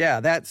 Yeah,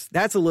 that's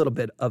a little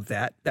bit of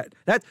that.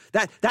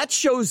 That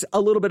shows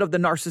a little bit of the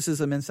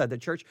narcissism inside the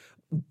church.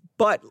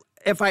 But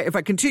if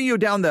I continue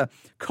down the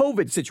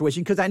COVID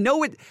situation, because I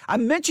know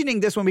I'm mentioning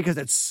this one because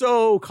it's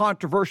so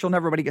controversial and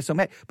everybody gets so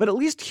mad, but at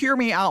least hear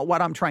me out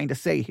what I'm trying to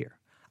say here.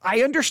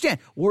 I understand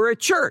we're a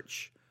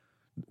church.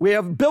 We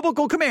have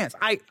biblical commands.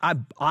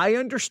 I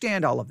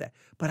understand all of that.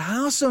 But I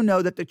also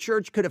know that the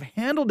church could have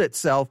handled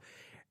itself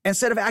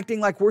instead of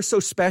acting like we're so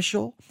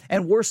special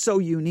and we're so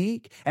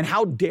unique and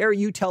how dare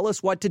you tell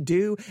us what to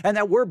do and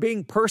that we're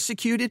being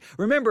persecuted.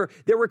 Remember,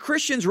 there were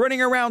Christians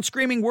running around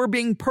screaming, we're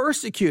being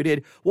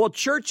persecuted, while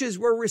churches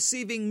were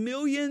receiving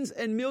millions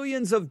and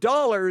millions of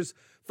dollars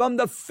from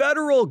the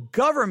federal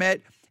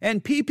government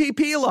and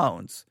PPP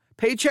loans,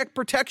 Paycheck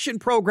Protection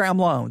Program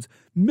loans,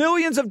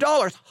 millions of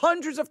dollars,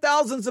 hundreds of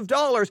thousands of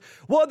dollars,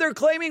 while they're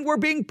claiming we're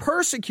being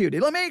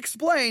persecuted. Let me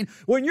explain.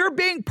 When you're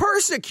being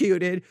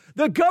persecuted,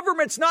 the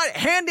government's not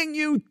handing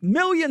you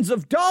millions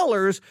of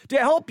dollars to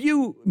help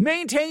you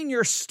maintain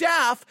your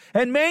staff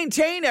and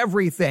maintain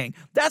everything.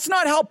 That's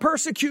not how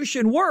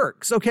persecution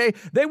works, okay?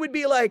 They would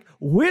be like,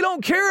 we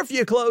don't care if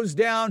you close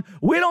down.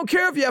 We don't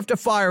care if you have to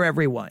fire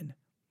everyone.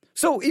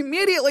 So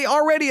immediately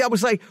already I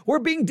was like, we're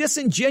being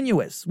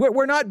disingenuous.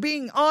 We're not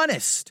being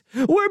honest.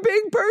 We're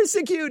being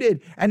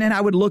persecuted. And then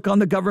I would look on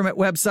the government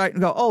website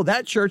and go, oh,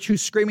 that church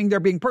who's screaming they're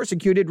being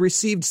persecuted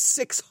received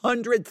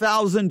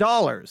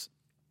 $600,000.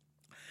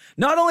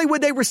 Not only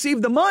would they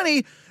receive the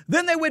money,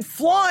 then they would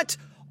flaunt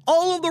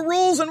all of the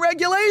rules and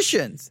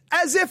regulations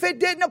as if it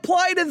didn't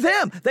apply to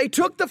them. They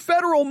took the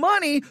federal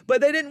money, but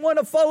they didn't want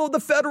to follow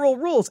the federal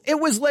rules. It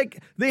was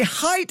like the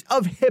height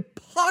of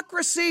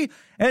hypocrisy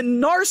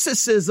and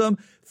narcissism,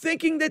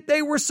 thinking that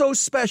they were so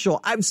special.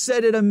 I've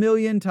said it a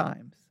million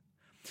times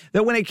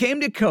that when it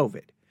came to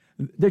COVID,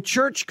 the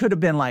church could have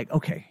been like,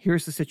 okay,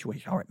 here's the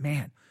situation. All right,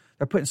 man,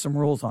 they're putting some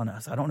rules on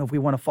us. I don't know if we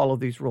want to follow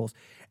these rules.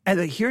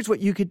 And here's what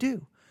you could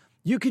do.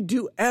 You could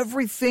do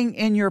everything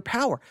in your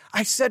power.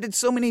 I said it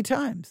so many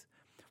times.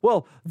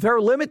 Well, they're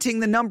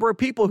limiting the number of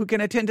people who can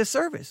attend a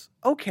service.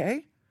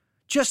 Okay,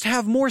 just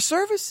have more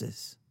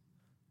services.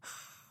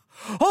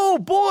 Oh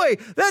boy,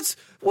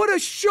 what a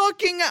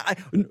shocking.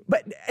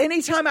 But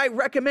anytime I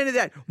recommended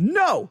that,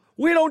 no,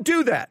 we don't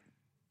do that.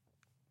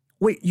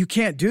 Wait, you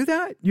can't do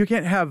that? You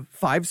can't have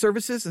 5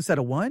 services instead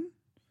of 1?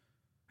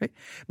 Right?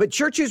 But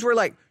churches were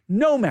like,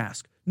 no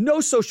mask.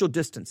 No social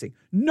distancing.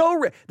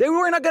 They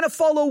were not going to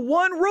follow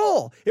one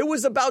rule. It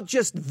was about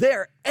just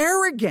their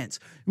arrogance.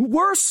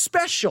 We're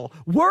special.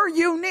 We're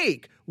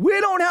unique. We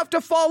don't have to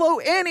follow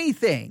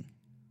anything.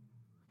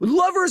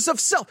 Lovers of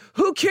self.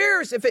 Who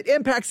cares if it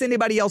impacts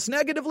anybody else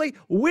negatively?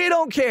 We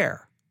don't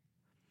care.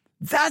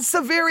 That's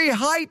the very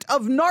height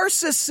of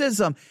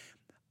narcissism.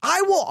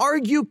 I will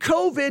argue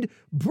COVID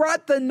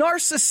brought the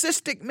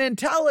narcissistic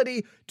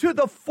mentality to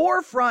the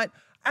forefront,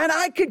 and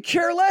I could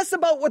care less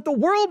about what the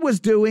world was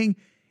doing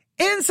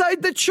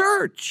inside the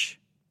church.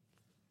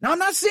 Now, I'm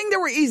not saying there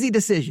were easy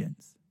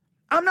decisions.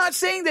 I'm not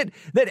saying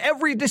that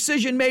every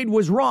decision made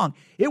was wrong.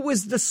 It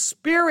was the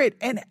spirit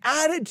and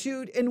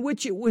attitude in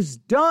which it was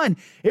done.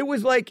 It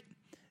was like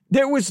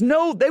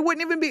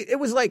it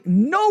was like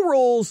no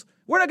rules.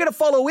 We're not going to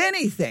follow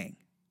anything.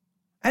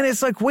 And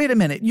it's like, wait a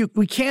minute,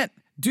 we can't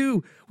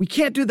do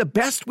the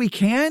best we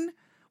can.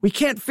 We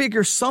can't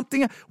figure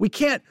something out. We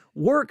can't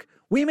work.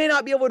 We may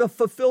not be able to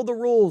fulfill the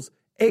rules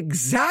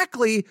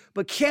exactly,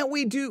 but can't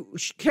we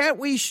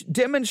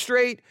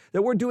demonstrate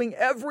that we're doing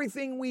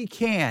everything we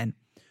can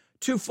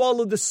to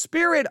follow the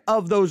spirit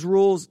of those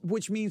rules,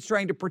 which means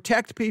trying to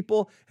protect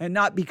people and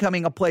not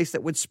becoming a place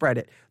that would spread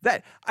it?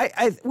 That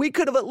we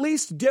could have at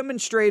least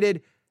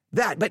demonstrated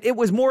that, but it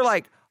was more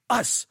like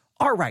us,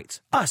 our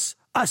rights, us.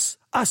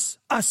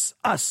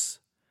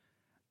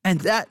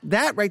 And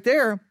that right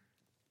there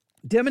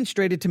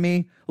demonstrated to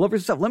me love for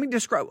self. Let me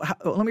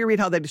read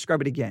how they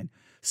describe it again.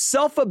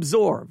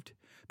 Self-absorbed.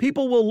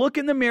 People will look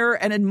in the mirror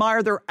and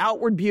admire their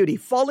outward beauty,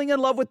 falling in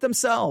love with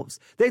themselves.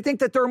 They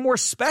think that they're more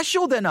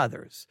special than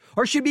others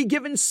or should be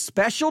given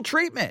special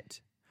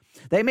treatment.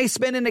 They may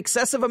spend an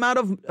excessive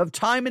amount of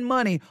time and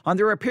money on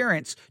their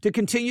appearance to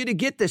continue to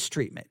get this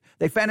treatment.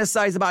 They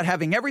fantasize about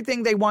having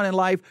everything they want in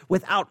life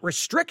without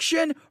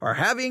restriction or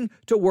having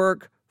to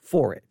work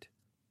for it.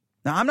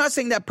 Now, I'm not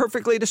saying that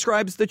perfectly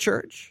describes the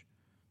church,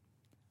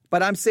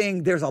 but I'm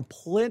saying there's a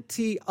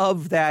plenty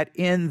of that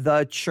in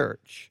the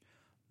church.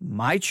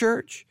 My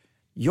church,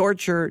 your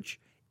church,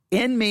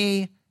 in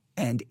me,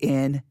 and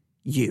in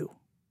you.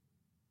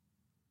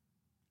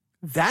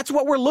 That's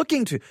what we're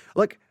looking to.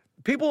 Like,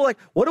 people are like,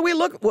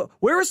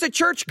 where is the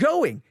church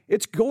going?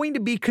 It's going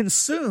to be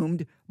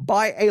consumed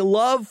by a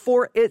love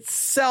for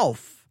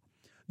itself.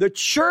 The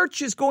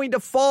church is going to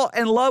fall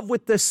in love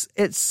with this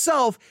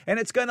itself, and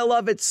it's going to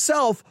love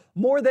itself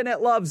more than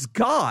it loves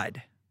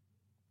God.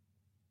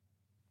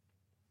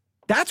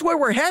 That's where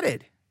we're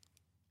headed.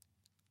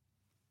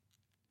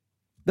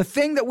 The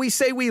thing that we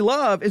say we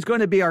love is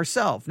going to be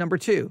ourselves. Number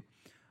 2,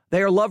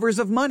 they are lovers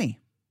of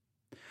money.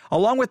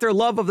 Along with their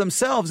love of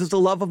themselves is the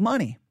love of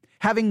money.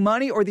 Having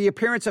money or the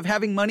appearance of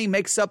having money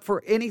makes up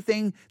for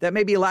anything that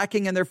may be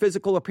lacking in their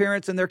physical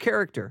appearance and their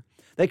character.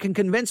 They can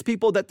convince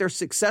people that they're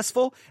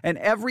successful in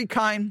every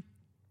kind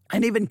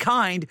and even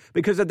kind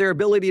because of their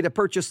ability to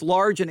purchase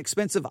large and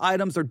expensive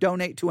items or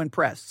donate to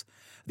impress.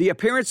 The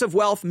appearance of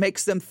wealth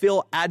makes them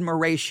feel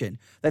admiration.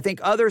 They think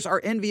others are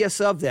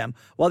envious of them,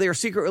 while they are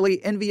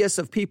secretly envious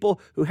of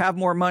people who have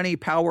more money,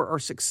 power, or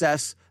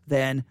success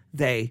than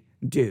they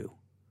do.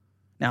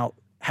 Now,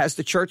 has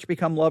the church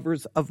become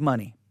lovers of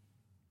money?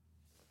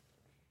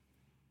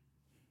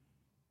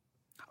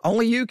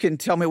 Only you can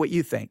tell me what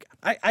you think.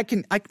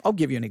 I'll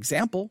give you an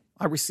example.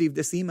 I received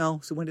this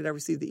email. So when did I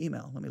receive the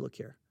email? Let me look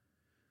here.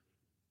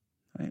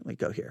 All right, let me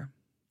go here.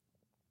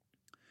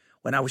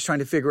 When I was trying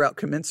to figure out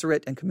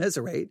commensurate and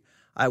commiserate,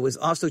 I was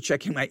also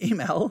checking my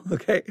email.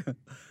 Okay.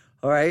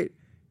 All right.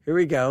 Here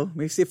we go. Let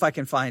me see if I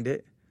can find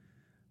it.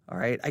 All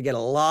right. I get a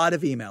lot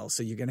of emails,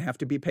 so you're going to have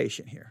to be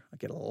patient here. I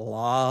get a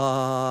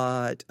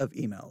lot of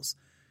emails.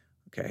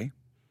 Okay.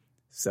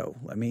 So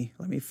let me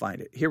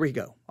find it. Here we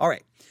go. All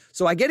right.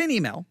 So I get an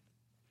email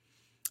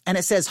and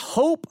it says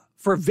hope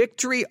for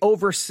victory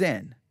over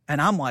sin.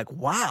 And I'm like,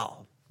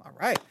 wow. All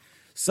right.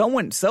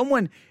 Someone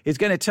is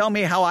going to tell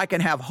me how I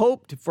can have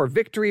hope for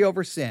victory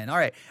over sin. All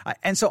right.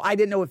 And so I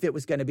didn't know if it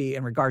was going to be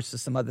in regards to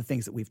some other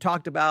things that we've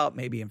talked about,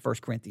 maybe in 1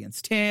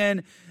 Corinthians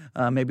 10,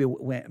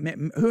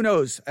 who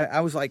knows?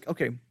 I was like,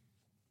 okay,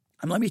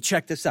 let me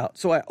check this out.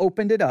 So I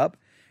opened it up,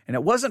 and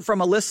it wasn't from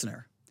a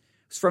listener.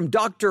 It's from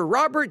Dr.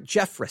 Robert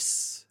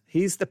Jeffress.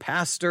 He's the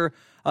pastor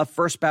of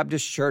First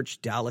Baptist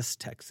Church, Dallas,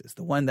 Texas,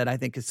 the one that I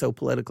think is so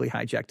politically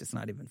hijacked it's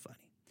not even funny.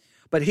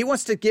 But he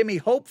wants to give me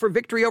hope for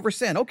victory over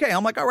sin. Okay,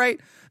 I'm like, all right,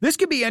 this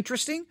could be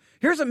interesting.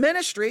 Here's a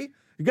ministry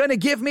going to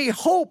give me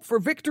hope for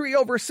victory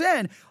over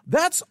sin.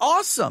 That's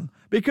awesome,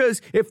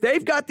 because if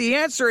they've got the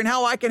answer and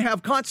how I can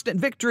have constant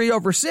victory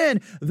over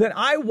sin, then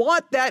I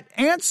want that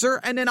answer,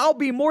 and then I'll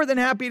be more than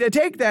happy to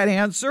take that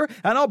answer,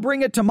 and I'll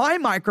bring it to my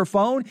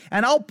microphone,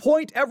 and I'll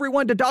point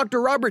everyone to Dr.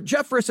 Robert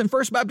Jeffress in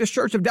First Baptist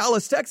Church of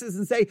Dallas, Texas,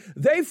 and say,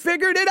 they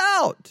figured it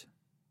out.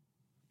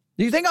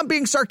 You think I'm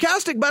being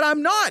sarcastic, but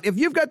I'm not. If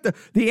you've got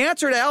the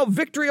answer to how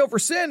victory over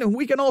sin and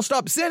we can all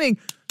stop sinning,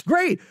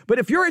 great. But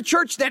if you're a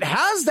church that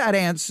has that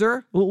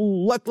answer,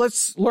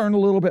 let's learn a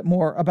little bit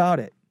more about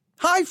it.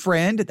 Hi,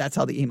 friend. That's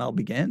how the email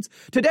begins.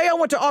 Today, I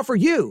want to offer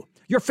you,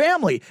 your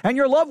family, and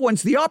your loved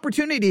ones the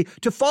opportunity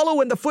to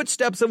follow in the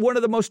footsteps of one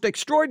of the most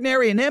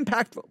extraordinary and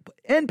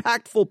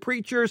impactful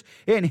preachers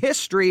in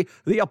history,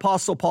 the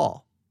Apostle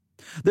Paul.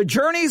 The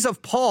Journeys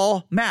of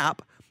Paul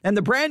map and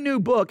the brand new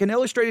book, An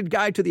Illustrated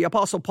Guide to the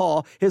Apostle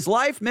Paul, His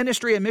Life,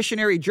 Ministry, and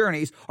Missionary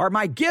Journeys, are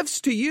my gifts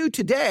to you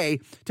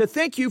today to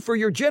thank you for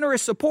your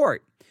generous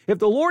support. If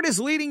the Lord is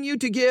leading you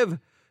to give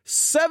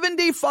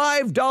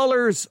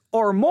 $75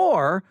 or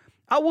more,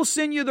 I will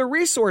send you the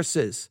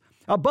resources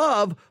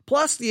above,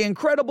 plus the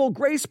incredible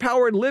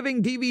grace-powered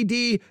living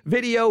DVD,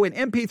 video, and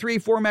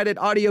MP3 formatted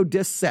audio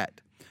disc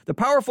set. The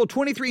powerful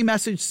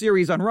 23-message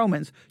series on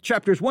Romans,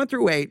 chapters 1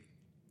 through 8,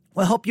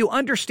 will help you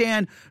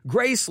understand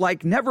grace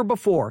like never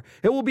before.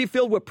 It will be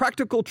filled with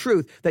practical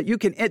truth that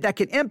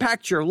can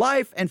impact your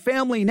life and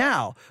family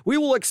now. We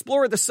will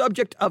explore the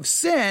subject of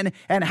sin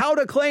and how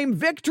to claim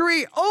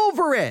victory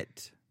over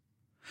it.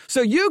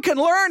 So you can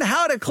learn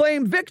how to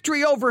claim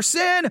victory over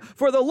sin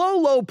for the low,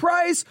 low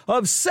price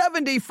of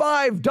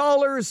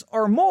 $75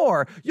 or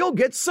more. You'll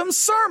get some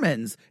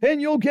sermons and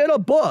you'll get a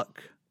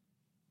book.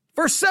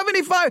 For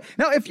 $75.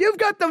 Now, if you've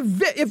got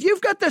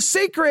the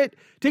secret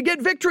to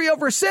get victory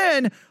over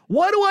sin,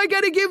 why do I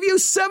got to give you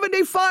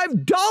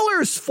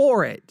 $75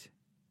 for it?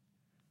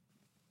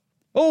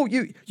 Oh,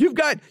 you've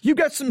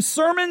got some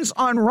sermons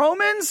on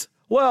Romans?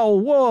 Well,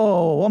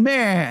 whoa,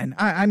 man.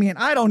 I mean,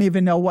 I don't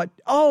even know what.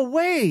 Oh,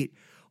 wait.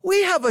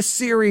 We have a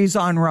series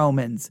on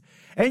Romans,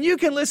 and you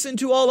can listen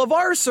to all of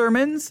our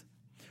sermons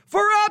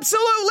for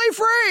absolutely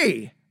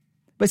free.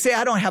 But say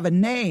I don't have a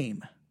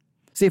name.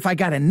 See, if I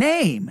had a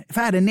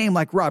name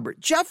like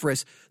Robert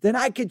Jeffress, then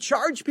I could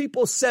charge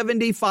people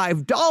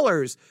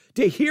 $75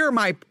 to hear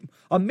my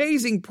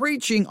amazing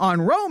preaching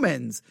on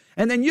Romans.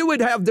 And then you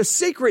would have the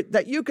secret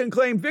that you can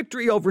claim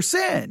victory over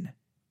sin.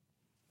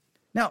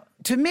 Now,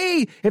 to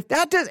me,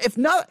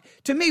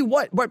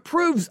 what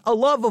proves a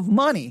love of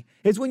money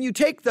is when you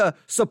take the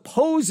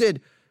supposed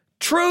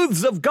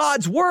truths of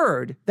God's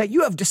word that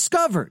you have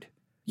discovered.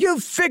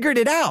 You've figured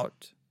it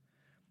out.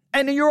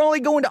 And you're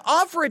only going to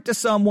offer it to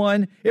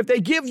someone if they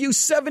give you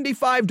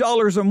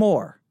 $75 or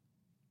more.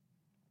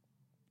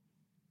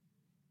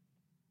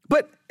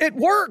 But it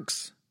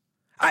works.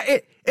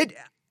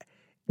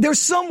 There's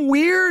some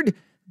weird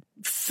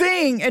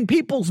thing in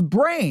people's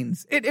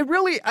brains.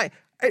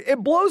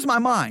 It blows my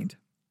mind.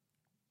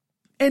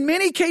 In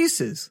many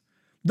cases,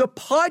 the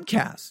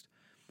podcast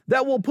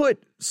that will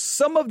put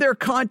some of their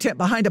content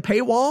behind a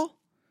paywall,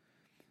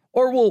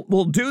 or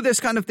will do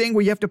this kind of thing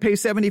where you have to pay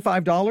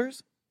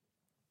 $75,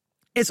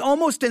 it's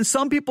almost in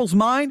some people's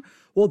mind,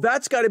 well,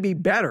 that's got to be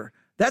better.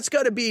 That's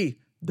got to be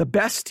the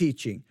best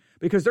teaching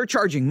because they're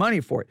charging money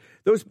for it.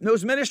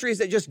 Those ministries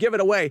that just give it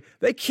away,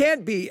 they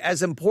can't be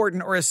as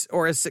important or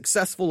as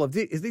successful as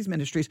these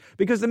ministries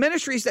because the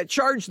ministries that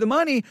charge the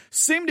money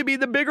seem to be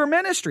the bigger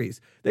ministries.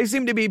 They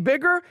seem to be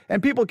bigger,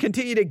 and people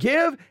continue to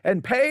give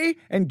and pay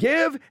and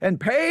give and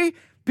pay.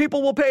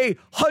 People will pay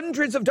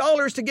hundreds of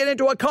dollars to get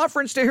into a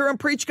conference to hear them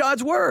preach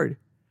God's word.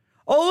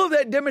 All of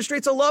that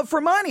demonstrates a love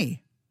for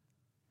money.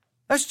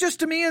 That's just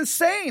to me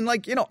insane.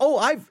 Like, it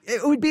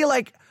would be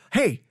like,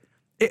 hey,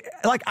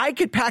 like I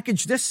could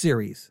package this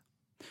series.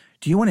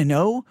 Do you want to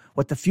know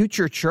what the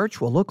future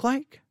church will look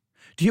like?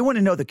 Do you want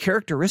to know the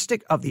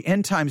characteristic of the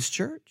end times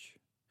church?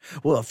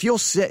 Well, if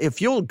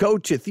you'll go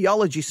to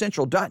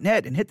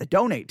theologycentral.net and hit the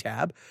donate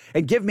tab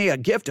and give me a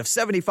gift of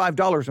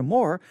 $75 or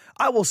more,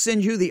 I will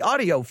send you the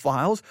audio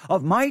files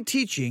of my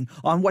teaching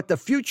on what the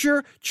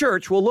future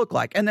church will look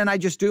like. And then I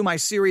just do my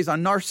series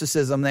on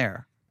narcissism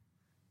there.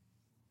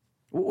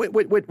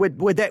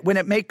 Would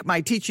it make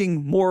my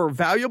teaching more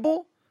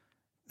valuable?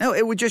 No,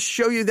 it would just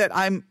show you that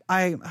I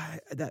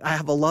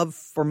have a love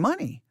for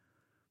money.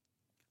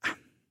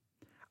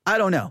 I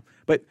don't know,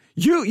 but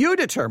you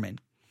determine.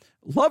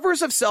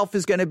 Lovers of self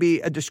is going to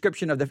be a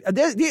description of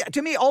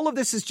to me, all of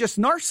this is just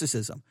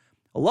narcissism.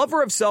 A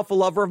lover of self, a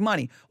lover of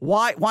money.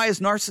 Why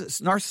is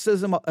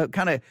narcissism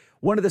kind of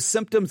one of the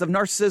symptoms of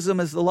narcissism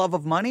is the love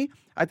of money?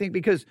 I think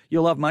because you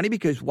love money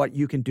because what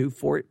you can do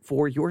for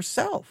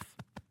yourself.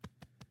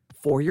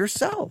 Look,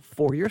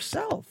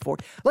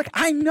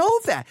 I know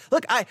that.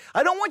 Look, I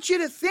don't want you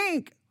to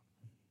think,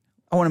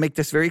 I want to make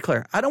this very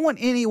clear. I don't want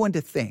anyone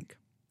to think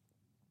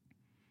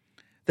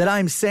that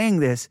I'm saying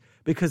this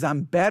because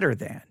I'm better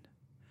than.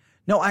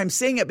 No, I'm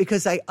saying it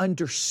because I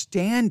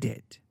understand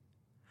it.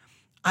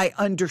 I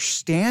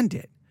understand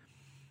it.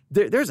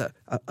 There's a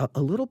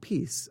little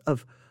piece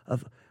of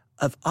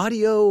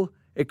audio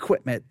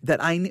equipment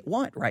that I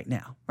want right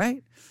now,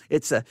 right?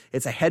 It's a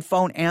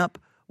headphone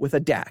amp with a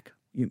DAC.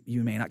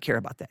 You may not care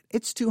about that.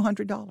 It's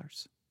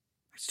 $200.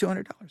 It's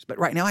 $200. But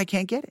right now I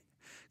can't get it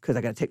because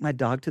I got to take my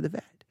dog to the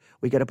vet.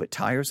 We got to put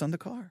tires on the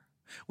car.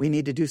 We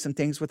need to do some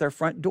things with our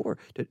front door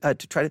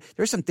to try to.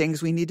 There's some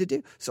things we need to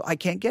do. So I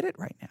can't get it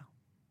right now.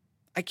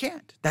 I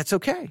can't. That's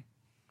okay.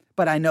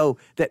 But I know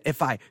that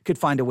if I could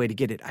find a way to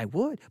get it, I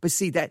would. But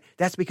see,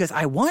 that's because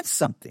I want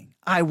something.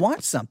 I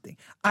want something.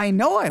 I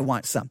know I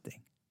want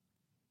something.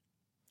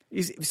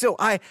 So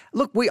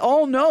we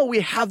all know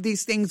we have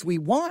these things we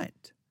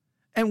want.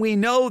 And we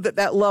know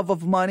that love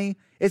of money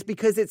is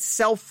because it's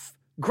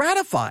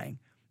self-gratifying.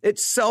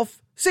 It's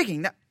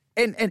self-seeking.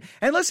 And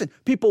listen,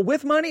 people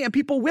with money and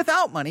people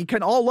without money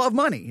can all love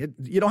money.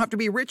 You don't have to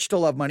be rich to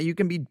love money. You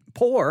can be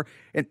poor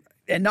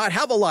and not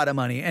have a lot of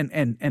money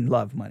and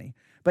love money.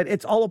 But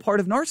it's all a part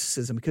of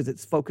narcissism because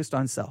it's focused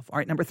on self. All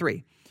right, number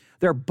 3,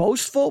 they're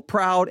boastful,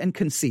 proud, and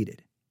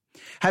conceited.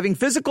 Having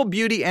physical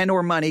beauty and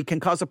or money can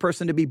cause a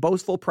person to be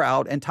boastful,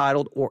 proud,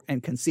 entitled,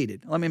 and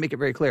conceited. Let me make it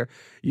very clear.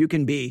 You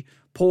can be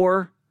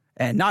poor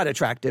and not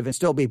attractive and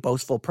still be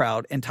boastful,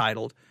 proud,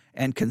 entitled,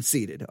 and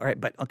conceited. All right,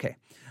 but okay.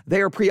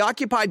 They are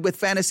preoccupied with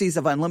fantasies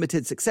of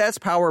unlimited success,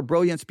 power,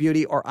 brilliance,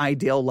 beauty, or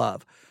ideal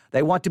love.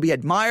 They want to be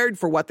admired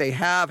for what they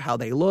have, how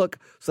they look,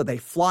 so they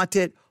flaunt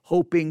it,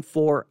 hoping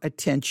for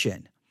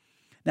attention.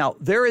 Now,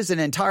 there is an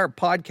entire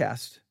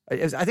podcast,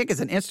 I think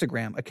it's an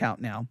Instagram account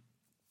now.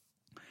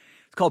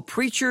 It's called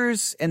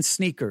Preachers and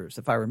Sneakers,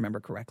 if I remember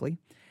correctly.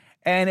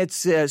 And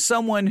it's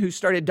someone who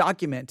started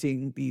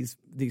documenting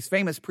these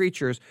famous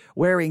preachers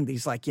wearing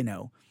these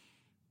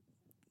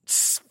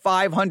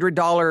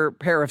 $500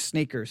 pair of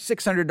sneakers,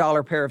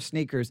 $600 pair of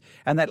sneakers.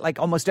 And that like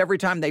almost every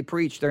time they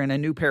preach, they're in a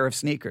new pair of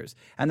sneakers.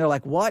 And they're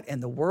like, what in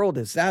the world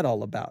is that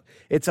all about?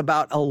 It's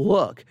about a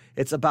look.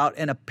 It's about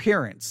an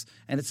appearance.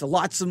 And it's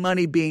lots of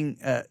money being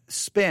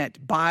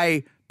spent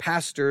by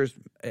pastors,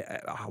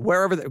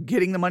 wherever they're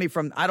getting the money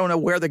from. I don't know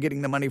where they're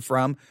getting the money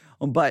from,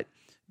 but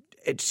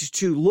it's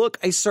to look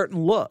a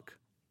certain look.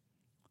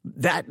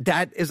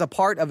 That is a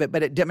part of it,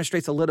 but it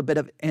demonstrates a little bit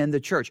of in the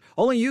church.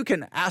 Only you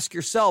can ask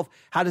yourself,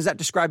 how does that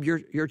describe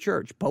your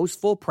church?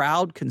 Boastful,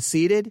 proud,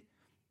 conceited,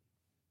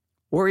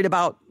 worried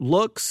about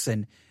looks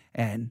and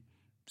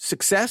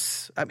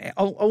success? I mean,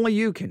 only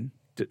you can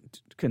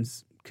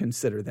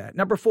consider that.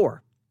 Number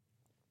 4,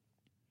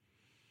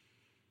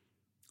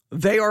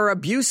 they are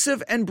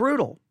abusive and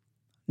brutal.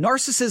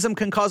 Narcissism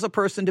can cause a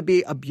person to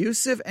be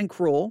abusive and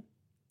cruel.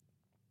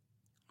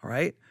 All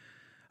right?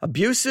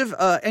 Abusive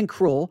and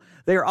cruel.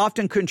 They are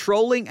often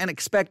controlling and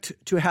expect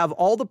to have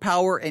all the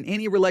power in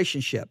any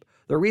relationship.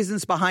 The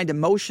reasons behind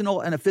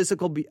emotional and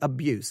physical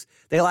abuse.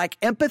 They lack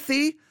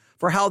empathy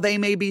for how they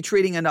may be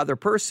treating another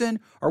person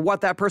or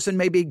what that person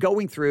may be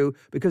going through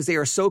because they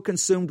are so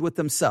consumed with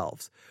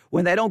themselves.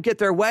 When they don't get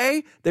their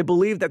way, they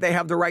believe that they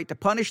have the right to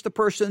punish the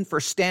person for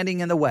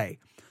standing in the way.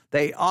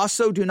 They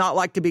also do not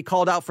like to be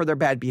called out for their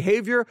bad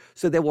behavior,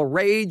 so they will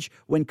rage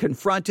when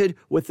confronted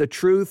with the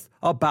truth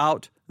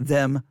about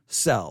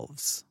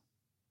themselves.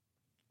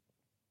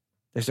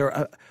 There's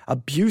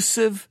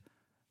abusive,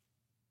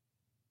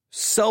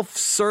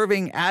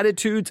 self-serving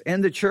attitudes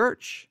in the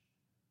church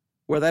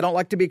where they don't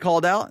like to be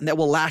called out and that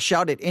will lash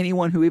out at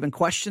anyone who even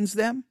questions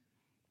them.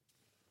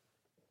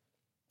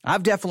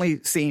 I've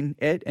definitely seen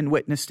it and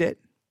witnessed it.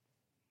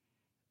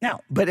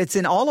 Now, but it's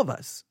in all of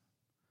us.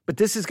 But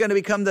this is going to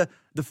become the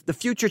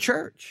future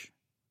church.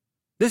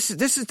 This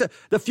is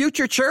the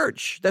future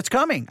church that's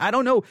coming. I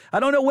don't know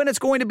when it's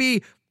going to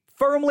be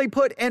firmly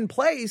put in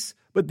place,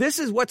 but this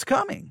is what's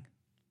coming.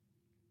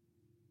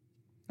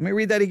 Let me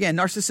read that again.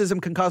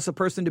 Narcissism can cause a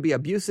person to be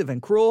abusive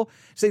and cruel.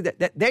 See,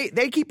 that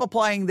they keep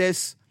applying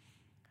this.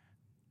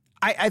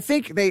 I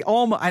think they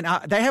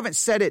haven't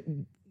said it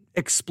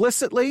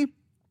explicitly,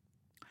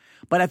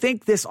 but I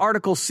think this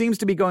article seems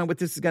to be going with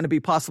this is going to be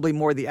possibly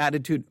more the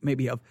attitude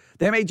maybe of,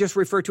 they may just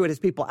refer to it as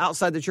people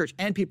outside the church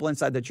and people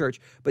inside the church.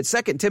 But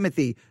 2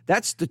 Timothy,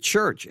 that's the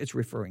church it's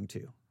referring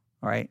to,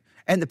 all right?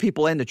 And the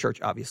people in the church,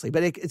 obviously.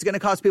 But it's going to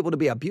cause people to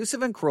be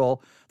abusive and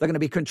cruel. They're going to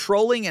be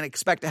controlling and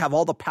expect to have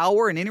all the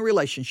power in any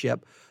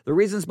relationship. The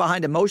reasons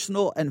behind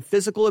emotional and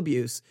physical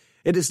abuse.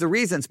 It is the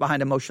reasons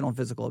behind emotional and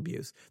physical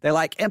abuse. They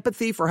lack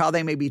empathy for how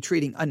they may be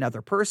treating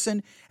another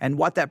person and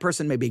what that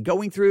person may be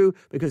going through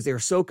because they are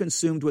so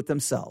consumed with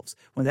themselves.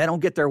 When they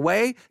don't get their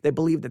way, they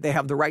believe that they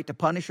have the right to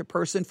punish a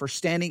person for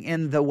standing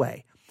in the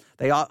way.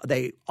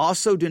 They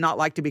also do not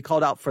like to be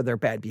called out for their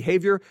bad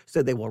behavior,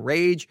 so they will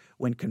rage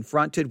when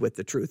confronted with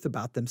the truth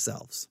about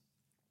themselves.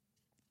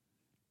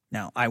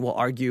 Now, I will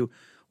argue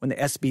when the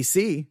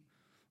SBC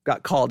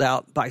got called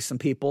out by some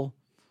people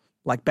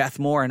like Beth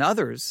Moore and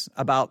others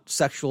about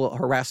sexual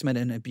harassment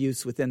and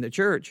abuse within the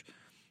church,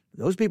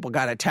 those people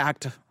got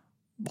attacked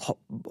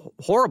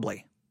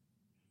horribly.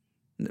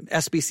 The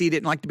SBC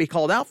didn't like to be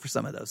called out for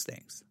some of those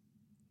things.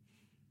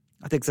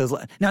 I think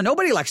so. Now,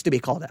 nobody likes to be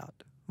called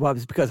out. Well,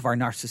 it's because of our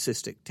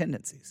narcissistic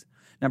tendencies.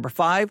 Number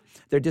 5,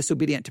 they're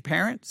disobedient to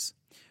parents.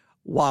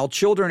 While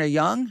children are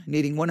young,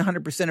 needing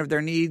 100% of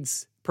their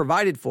needs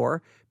provided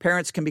for,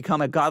 parents can become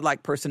a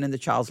godlike person in the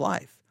child's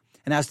life.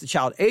 And as the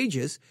child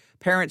ages,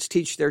 parents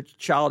teach their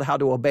child how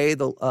to obey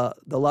the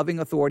loving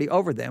authority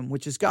over them,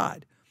 which is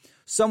God.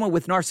 Someone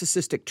with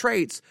narcissistic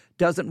traits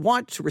doesn't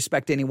want to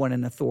respect anyone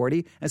in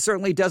authority and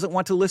certainly doesn't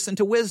want to listen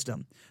to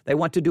wisdom. They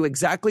want to do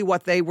exactly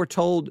what they were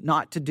told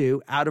not to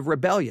do out of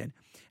rebellion.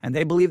 And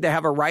they believe they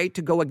have a right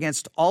to go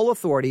against all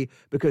authority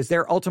because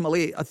they're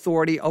ultimately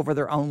authority over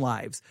their own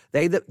lives.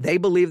 They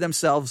believe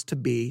themselves to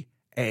be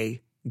a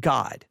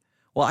God.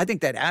 Well, I think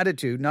that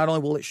attitude, not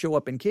only will it show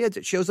up in kids,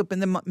 it shows up in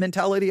the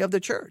mentality of the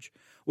church.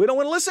 We don't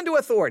want to listen to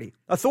authority.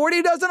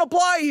 Authority doesn't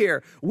apply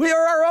here. We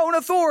are our own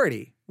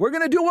authority. We're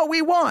going to do what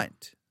we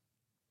want.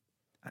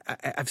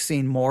 I've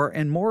seen more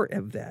and more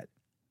of that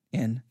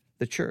in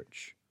the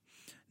church.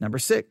 Number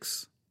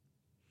 6,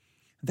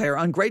 they're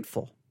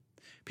ungrateful.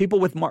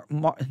 People with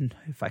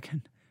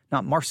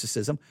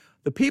narcissism,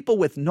 the people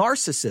with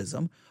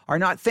narcissism are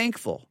not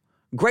thankful,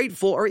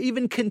 grateful, or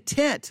even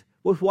content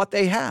with what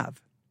they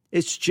have.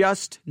 It's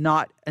just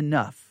not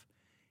enough.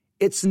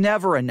 It's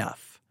never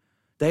enough.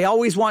 They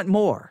always want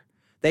more.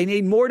 They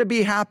need more to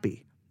be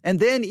happy, and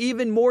then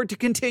even more to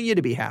continue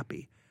to be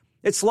happy.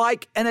 It's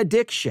like an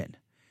addiction.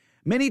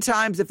 Many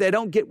times, if they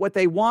don't get what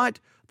they want,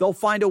 they'll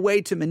find a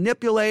way to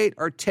manipulate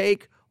or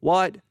take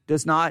what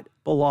does not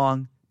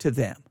belong to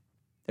them.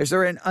 Is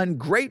there an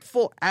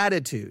ungrateful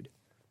attitude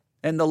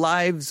in the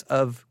lives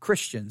of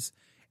Christians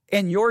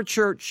in your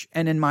church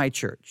and in my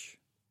church?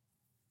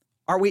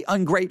 Are we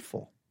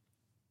ungrateful?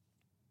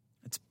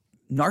 It's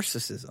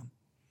narcissism.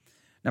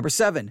 Number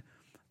 7,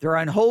 they're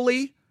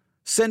unholy,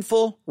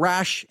 sinful,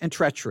 rash, and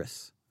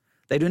treacherous.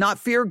 They do not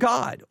fear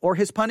God or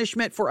his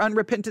punishment for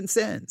unrepentant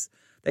sins.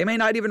 They may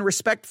not even have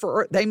respect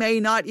for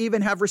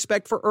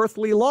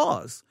earthly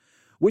laws,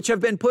 which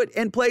have been put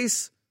in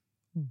place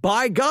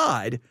by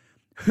God,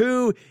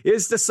 who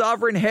is the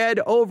sovereign head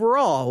over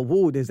all.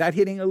 Ooh, is that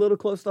hitting a little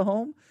close to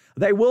home?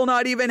 They will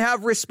not even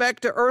have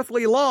respect to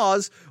earthly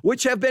laws,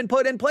 which have been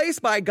put in place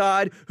by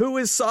God, who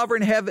is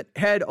sovereign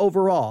head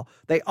over all.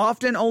 They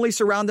often only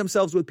surround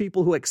themselves with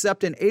people who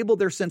accept and enable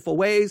their sinful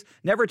ways,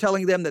 never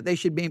telling them that they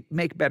should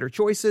make better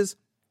choices.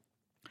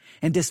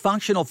 In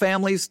dysfunctional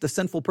families, the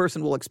sinful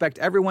person will expect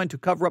everyone to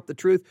cover up the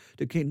truth,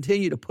 to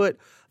continue to put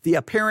the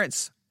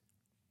appearance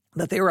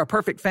that they are a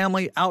perfect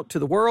family out to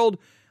the world.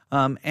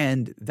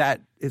 And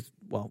that is,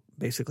 well,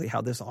 basically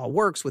how this all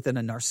works within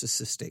a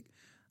narcissistic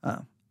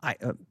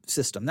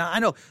system. Now, I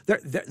know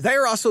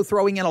they're also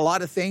throwing in a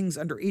lot of things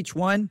under each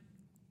one,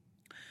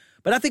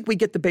 but I think we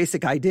get the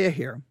basic idea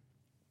here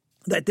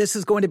that this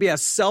is going to be a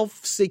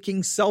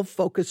self-seeking,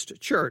 self-focused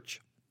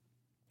church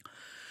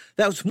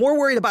that's more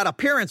worried about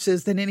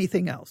appearances than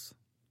anything else.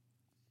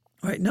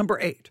 All right, number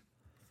 8.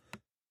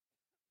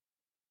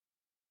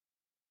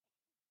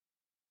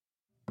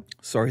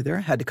 Sorry there,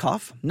 I had to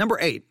cough. Number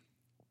 8.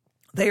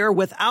 They are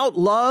without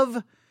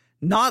love,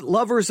 not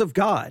lovers of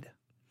God.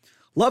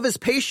 Love is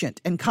patient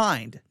and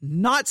kind,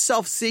 not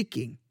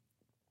self-seeking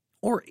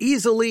or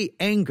easily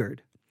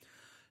angered.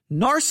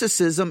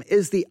 Narcissism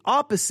is the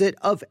opposite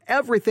of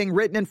everything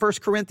written in 1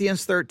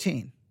 Corinthians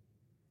 13.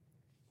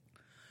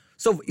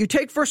 So you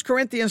take 1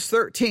 Corinthians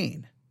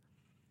 13,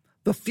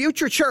 the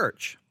future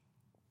church,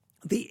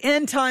 the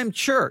end-time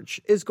church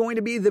is going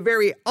to be the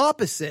very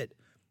opposite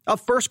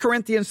of 1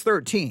 Corinthians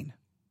 13.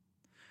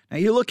 Now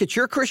you look at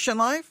your Christian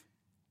life,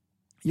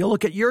 you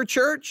look at your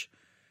church,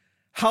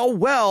 how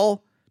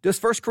well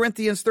does 1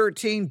 Corinthians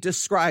 13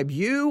 describe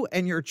you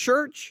and your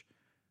church,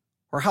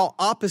 or how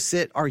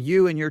opposite are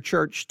you and your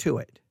church to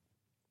it?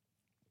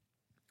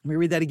 Let me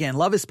read that again.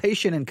 Love is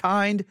patient and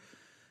kind,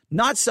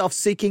 not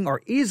self-seeking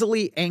or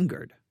easily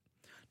angered.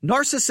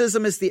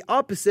 Narcissism is the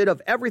opposite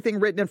of everything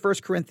written in 1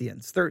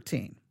 Corinthians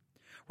 13.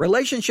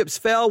 Relationships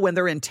fail when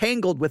they're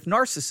entangled with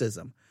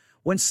narcissism.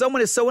 When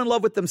someone is so in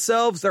love with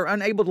themselves, they're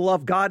unable to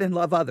love God and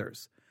love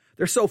others.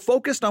 They're so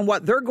focused on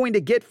what they're going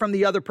to get from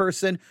the other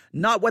person,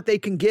 not what they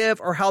can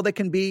give or how they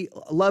can be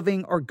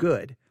loving or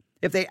good.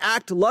 If they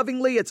act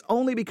lovingly, it's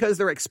only because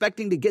they're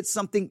expecting to get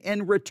something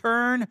in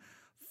return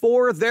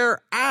for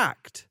their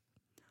act.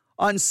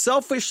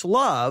 Unselfish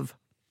love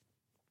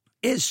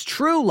is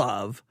true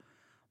love.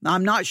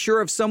 I'm not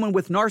sure if someone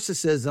with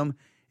narcissism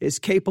is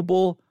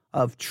capable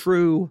of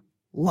true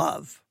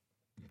love.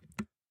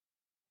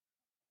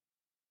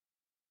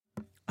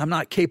 I'm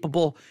not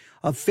capable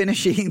of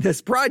finishing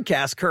this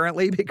broadcast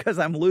currently because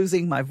I'm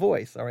losing my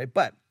voice. All right,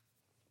 but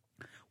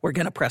we're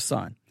going to press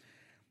on.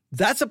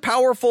 That's a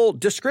powerful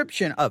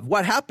description of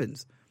what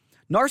happens.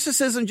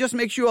 Narcissism just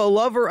makes you a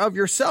lover of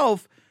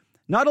yourself,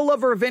 not a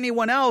lover of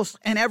anyone else,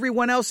 and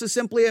everyone else is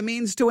simply a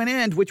means to an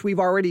end, which we've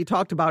already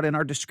talked about in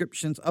our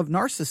descriptions of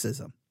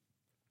narcissism.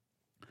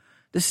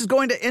 This is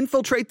going to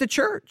infiltrate the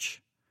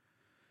church.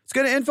 It's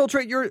going to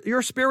infiltrate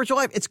your spiritual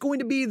life. It's going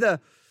to be the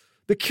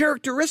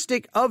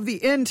characteristic of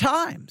the end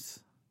times.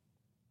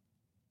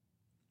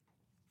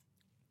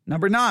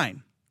 Number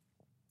 9.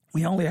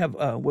 We only have,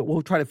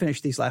 we'll try to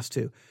finish these last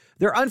 2.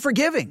 They're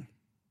unforgiving.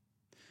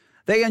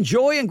 They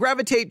enjoy and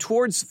gravitate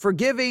towards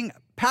forgiving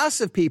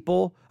passive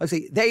people.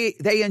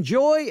 They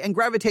enjoy and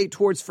gravitate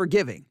towards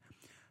forgiving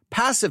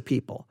passive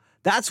people.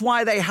 That's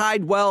why they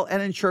hide well in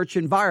a church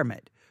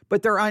environment.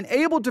 But they're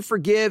unable to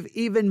forgive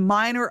even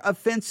minor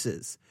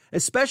offenses,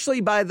 especially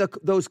by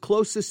those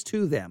closest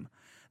to them.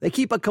 They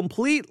keep a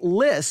complete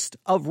list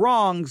of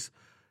wrongs.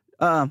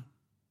 Okay,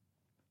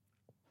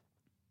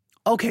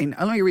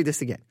 now let me read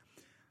this again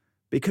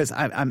because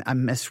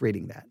I'm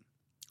misreading that.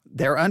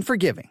 They're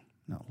unforgiving.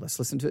 No, let's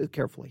listen to it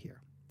carefully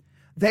here.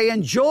 They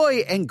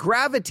enjoy and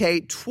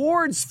gravitate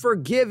towards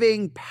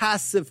forgiving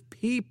passive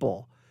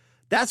people.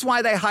 That's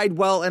why they hide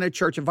well in a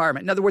church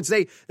environment. In other words,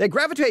 they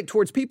gravitate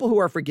towards people who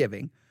are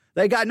forgiving.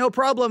 They got no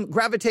problem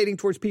gravitating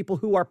towards people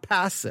who are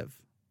passive.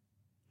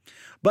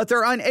 But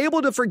they're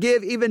unable to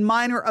forgive even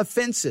minor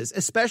offenses,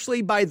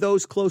 especially by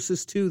those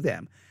closest to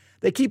them.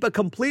 They keep a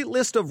complete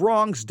list of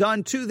wrongs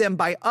done to them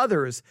by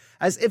others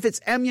as if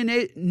it's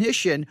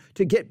ammunition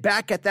to get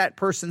back at that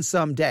person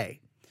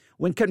someday.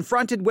 When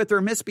confronted with their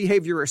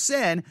misbehavior or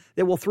sin,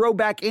 they will throw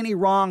back any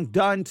wrong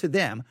done to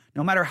them,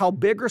 no matter how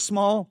big or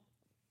small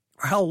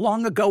or how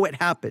long ago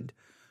it happened.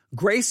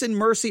 Grace and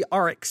mercy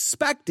are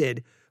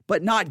expected,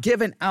 but not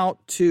given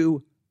out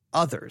to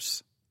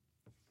others.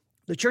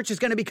 The church is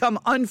going to become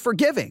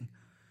unforgiving.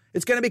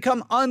 It's going to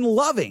become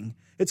unloving.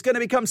 It's going to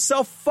become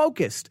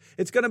self-focused.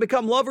 It's going to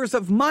become lovers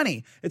of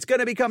money. It's going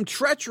to become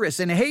treacherous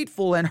and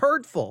hateful and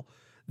hurtful.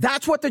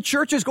 That's what the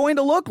church is going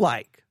to look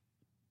like.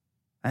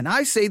 And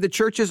I say the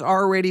church is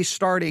already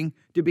starting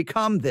to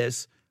become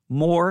this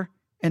more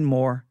and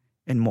more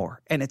and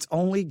more. And it's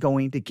only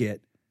going to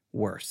get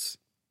worse.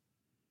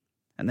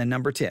 And then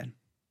number 10.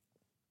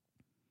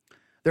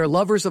 They're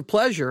lovers of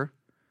pleasure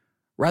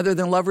rather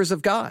than lovers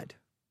of God.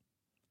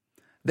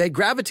 They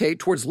gravitate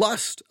towards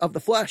lust of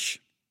the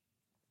flesh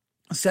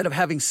instead of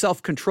having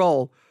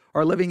self-control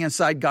or living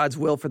inside God's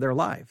will for their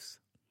lives.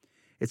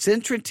 It's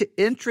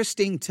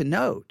interesting to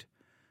note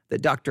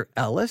that Dr.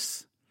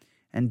 Ellis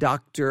and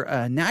Dr.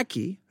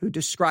 Nacke, who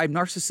described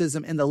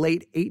narcissism in the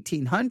late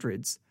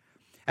 1800s,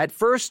 at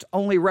first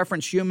only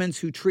referenced humans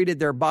who treated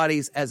their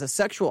bodies as a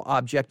sexual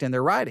object in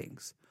their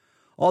writings.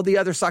 All the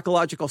other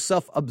psychological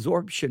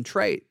self-absorption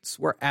traits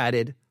were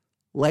added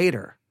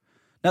later.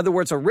 In other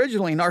words,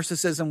 originally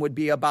narcissism would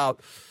be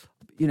about,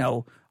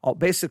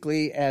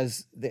 basically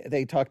as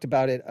they talked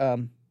about it,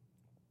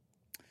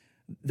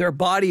 their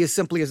body is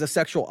simply as a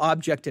sexual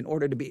object in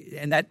order to be,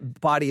 and that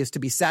body is to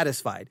be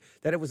satisfied.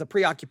 That it was a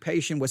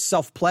preoccupation with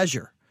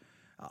self-pleasure,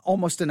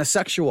 almost in a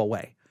sexual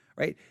way,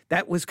 right?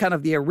 That was kind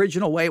of the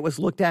original way it was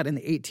looked at in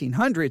the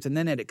 1800s, and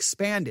then it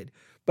expanded.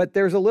 But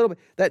there's a little bit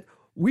that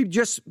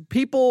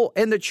people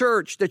in the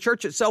church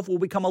itself will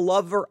become a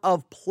lover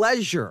of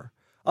pleasure,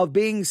 of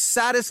being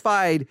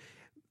satisfied.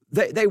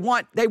 They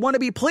want to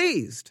be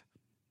pleased.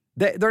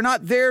 They're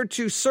not there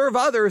to serve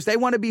others. They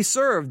want to be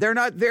served. They're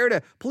not there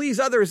to please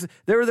others.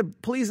 They're to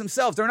please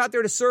themselves. They're not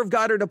there to serve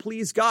God or to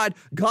please God.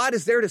 God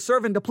is there to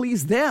serve and to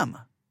please them.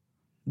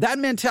 That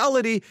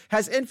mentality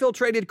has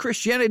infiltrated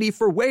Christianity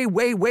for way,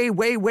 way, way,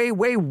 way, way,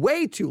 way,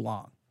 way too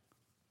long.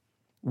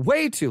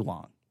 Way too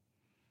long.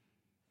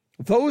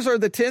 Those are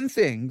the 10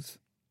 things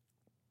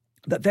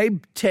that they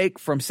take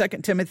from 2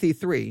 Timothy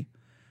 3,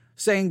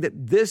 saying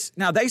that this,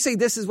 now they say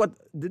this is what,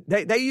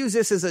 they use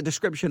this as a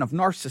description of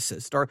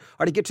narcissist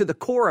or to get to the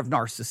core of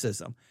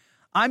narcissism.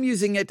 I'm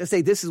using it to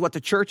say this is what the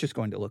church is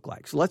going to look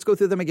like. So let's go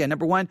through them again.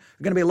 Number 1,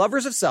 they're going to be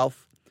lovers of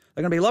self.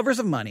 They're going to be lovers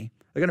of money.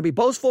 They're going to be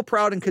boastful,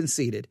 proud, and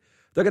conceited.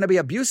 They're going to be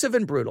abusive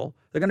and brutal.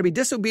 They're going to be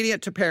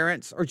disobedient to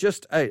parents or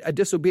just a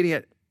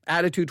disobedient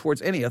attitude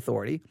towards any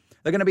authority.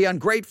 They're going to be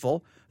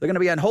ungrateful. They're going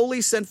to be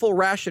unholy, sinful,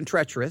 rash, and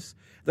treacherous.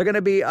 They're going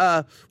to be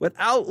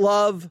without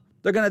love.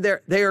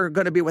 They are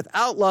going to be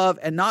without love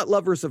and not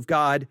lovers of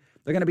God.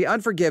 they're going to be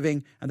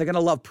unforgiving, and they're going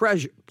to love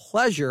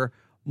pleasure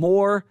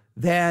more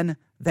than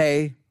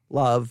they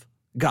love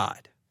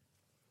God.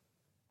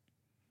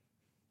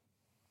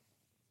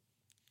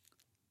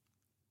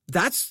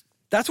 That's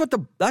what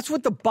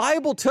the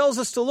Bible tells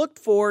us to look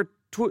for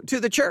to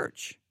the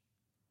church.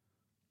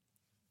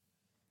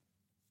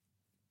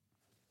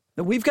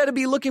 That we've got to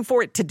be looking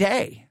for it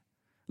today.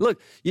 Look,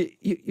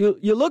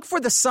 you look for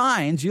the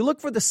signs, you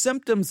look for the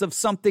symptoms of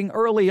something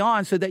early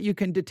on so that you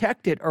can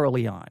detect it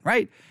early on,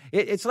 right?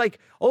 It's like,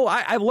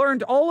 I've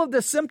learned all of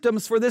the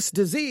symptoms for this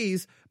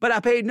disease, but I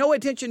paid no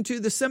attention to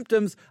the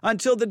symptoms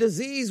until the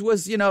disease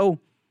was,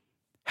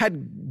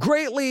 had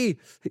greatly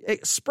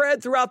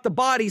spread throughout the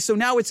body, so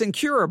now it's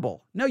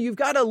incurable. No, you've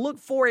got to look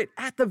for it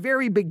at the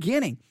very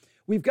beginning.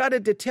 We've got to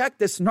detect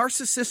this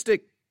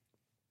narcissistic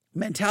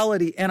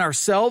mentality in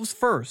ourselves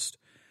first.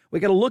 We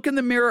got to look in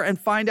the mirror and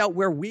find out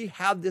where we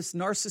have this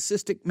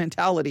narcissistic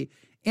mentality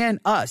in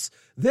us.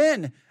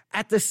 Then,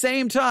 at the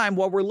same time,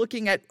 while we're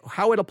looking at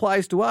how it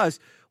applies to us,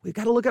 we've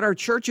got to look at our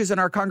churches and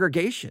our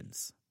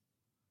congregations.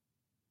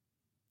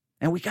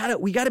 And we got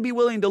to be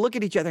willing to look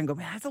at each other and go,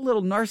 man, that's a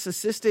little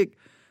narcissistic.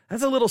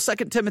 That's a little 2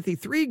 Timothy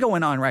 3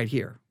 going on right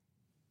here,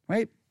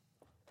 right?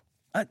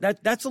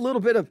 That's a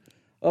little bit of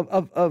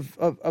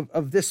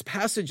this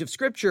passage of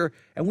Scripture,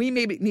 and we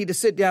maybe need to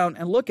sit down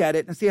and look at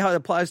it and see how it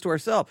applies to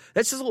ourselves.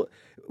 That's just,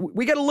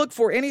 we got to look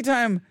for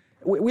anytime.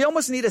 We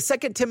almost need a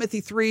 2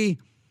 Timothy 3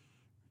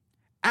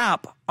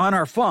 app on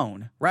our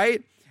phone,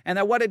 right? And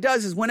that what it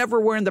does is whenever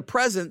we're in the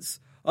presence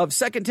of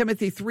 2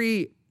 Timothy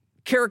 3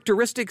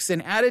 characteristics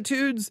and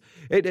attitudes,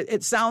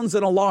 it sounds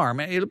an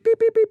alarm. And it'll beep,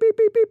 beep, beep, beep,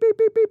 beep, beep, beep,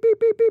 beep, beep,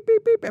 beep, beep, beep,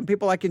 beep, beep. And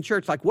people like in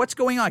church, like, what's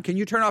going on? Can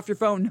you turn off your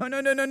phone?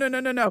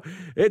 No.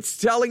 It's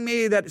telling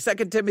me that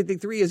 2 Timothy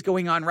 3 is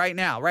going on right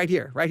now, right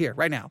here,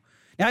 right now.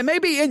 Now, it may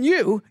be in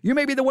you. You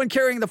may be the one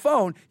carrying the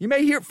phone. You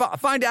may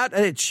find out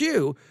that it's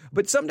you.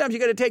 But sometimes you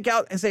got to take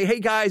out and say, hey,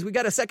 guys, we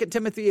got a 2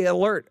 Timothy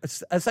alert,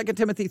 a 2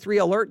 Timothy 3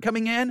 alert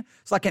coming in.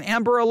 It's like an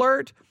Amber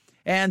Alert.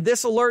 And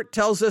this alert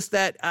tells us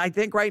that I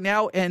think right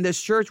now in this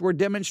church, we're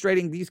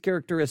demonstrating these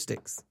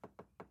characteristics.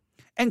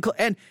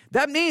 And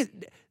that means,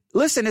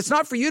 listen, it's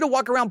not for you to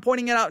walk around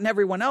pointing it out in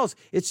everyone else.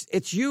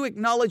 It's you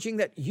acknowledging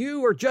that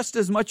you are just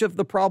as much of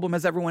the problem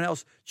as everyone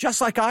else,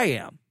 just like I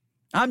am.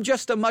 I'm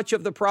just as much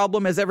of the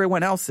problem as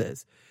everyone else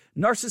is.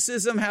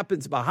 Narcissism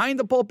happens behind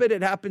the pulpit.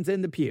 It happens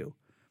in the pew.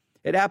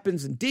 It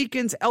happens in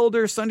deacons,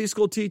 elders, Sunday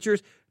school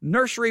teachers,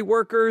 nursery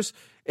workers.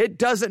 It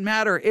doesn't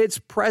matter. It's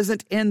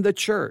present in the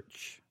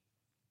church.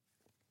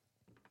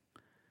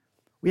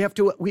 We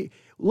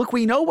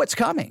know what's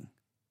coming.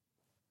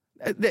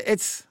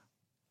 It's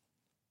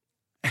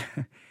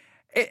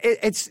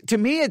to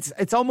me,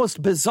 it's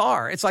almost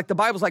bizarre. It's like the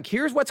Bible's like,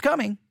 here's what's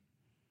coming.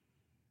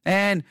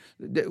 And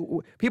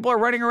people are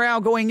running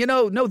around going,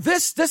 no,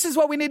 this is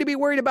what we need to be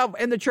worried about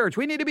in the church.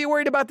 We need to be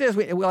worried about this.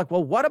 We're like,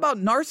 well, what about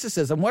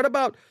narcissism? What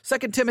about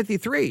 2 Timothy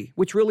 3,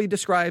 which really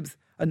describes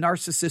a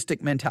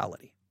narcissistic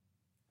mentality?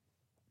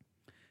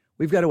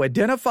 We've got to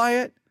identify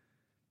it,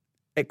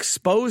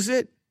 expose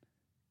it,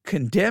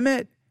 condemn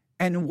it,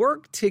 and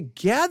work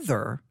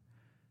together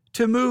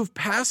to move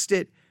past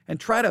it and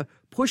try to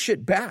push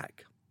it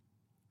back.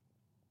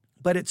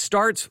 But it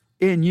starts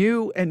in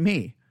you and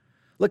me.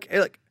 Look,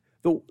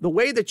 the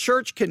way the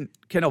church can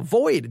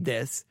avoid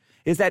this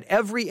is that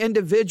every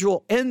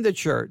individual in the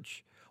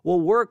church will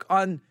work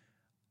on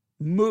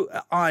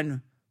moving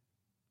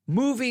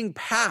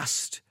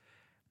past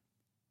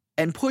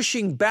and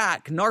pushing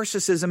back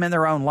narcissism in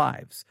their own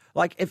lives.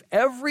 Like if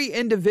every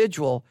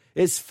individual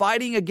is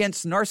fighting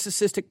against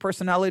narcissistic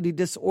personality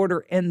disorder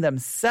in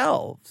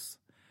themselves,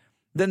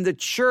 then the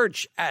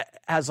church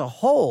as a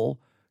whole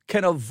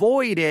can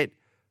avoid it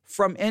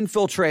from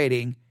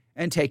infiltrating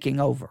and taking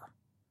over.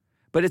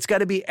 But it's got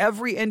to be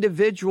every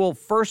individual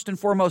first and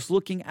foremost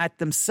looking at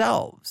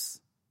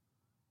themselves,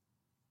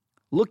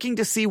 looking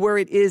to see where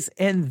it is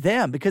in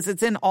them, because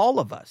it's in all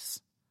of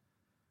us.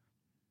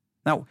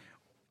 Now,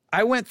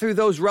 I went through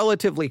those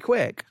relatively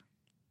quick,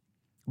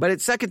 but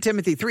it's 2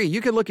 Timothy 3.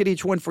 You can look at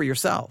each one for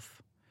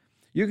yourself.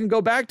 You can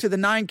go back to the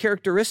 9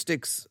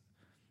 characteristics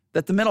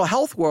that the mental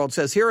health world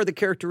says, here are the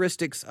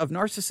characteristics of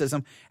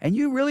narcissism, and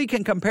you really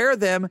can compare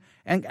them.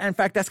 And in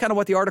fact, that's kind of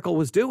what the article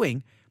was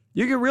doing.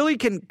 You really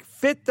can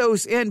fit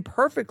those in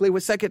perfectly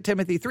with 2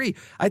 Timothy 3.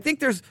 I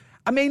think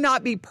I may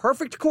not be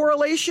perfect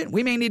correlation.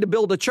 We may need to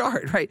build a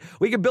chart, right?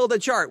 We could build a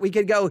chart. We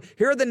could go,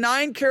 here are the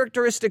 9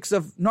 characteristics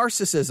of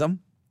narcissism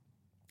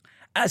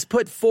as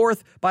put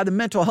forth by the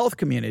mental health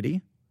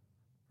community,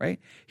 right?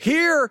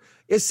 Here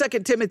is 2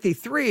 Timothy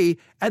 3,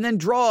 and then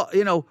draw,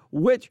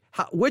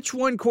 which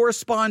one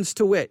corresponds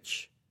to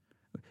which.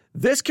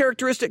 This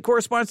characteristic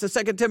corresponds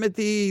to 2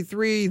 Timothy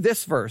 3,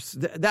 this verse.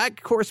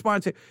 That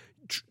corresponds to...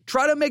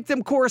 Try to make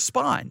them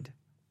correspond.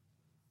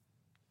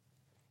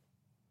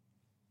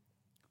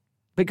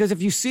 Because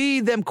if you see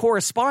them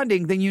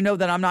corresponding, then you know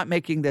that I'm not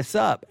making this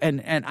up.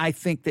 And I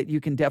think that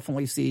you can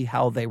definitely see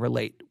how they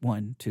relate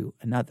one to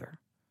another.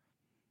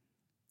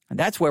 And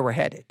that's where we're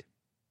headed.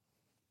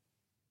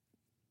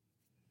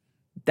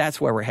 That's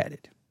where we're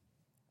headed.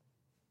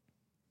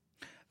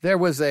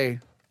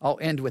 I'll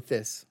end with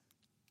this.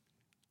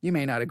 You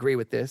may not agree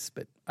with this,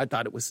 but I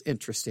thought it was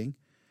interesting.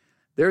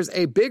 There's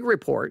a big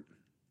report.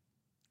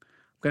 I'm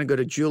going to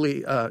go to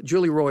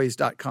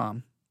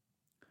julieroys.com.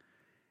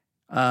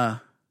 And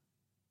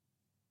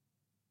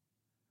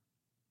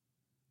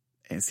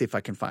see if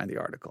I can find the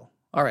article.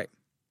 All right.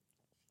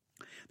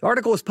 The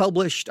article was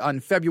published on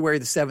February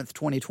the 7th,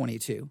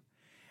 2022.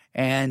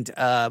 And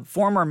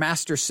former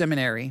Master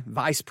Seminary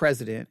vice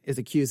president is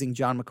accusing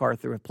John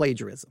MacArthur of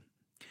plagiarism.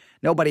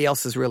 Nobody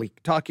else is really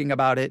talking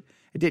about it.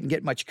 It didn't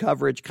get much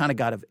coverage, kind of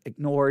got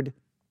ignored.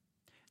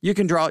 You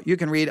can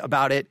read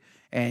about it,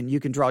 and you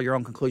can draw your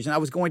own conclusion. I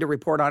was going to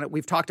report on it.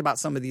 We've talked about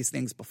some of these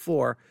things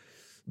before,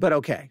 but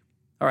okay.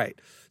 All right.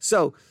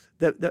 So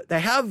they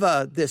have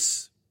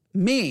this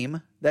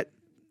meme that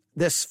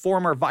this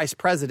former vice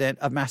president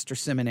of Master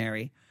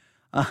Seminary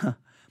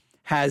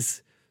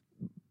has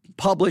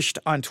published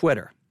on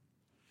Twitter.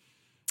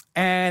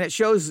 And it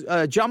shows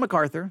John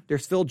MacArthur.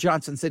 There's Phil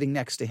Johnson sitting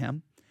next to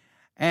him.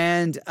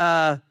 And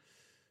I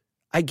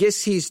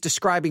guess he's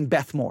describing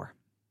Beth Moore.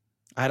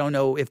 I don't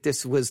know if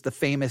this was the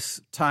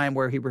famous time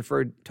where he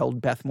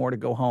told Beth Moore to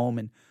go home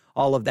and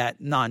all of that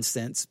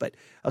nonsense. But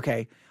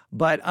okay.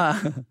 But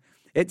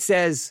it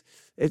says,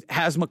 it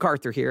has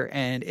MacArthur here,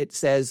 and it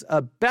says,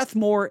 Beth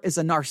Moore is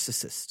a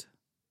narcissist.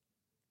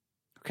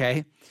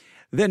 Okay.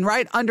 Then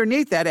right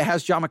underneath that, it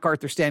has John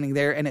MacArthur standing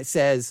there, and it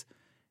says,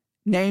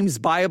 names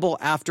Bible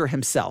after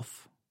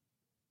himself.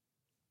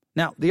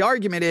 Now, the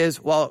argument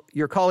is, well,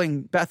 you're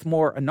calling Beth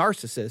Moore a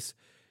narcissist.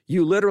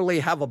 You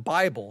literally have a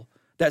Bible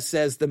that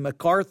says the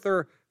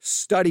MacArthur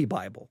Study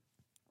Bible.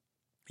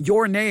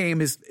 Your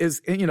name is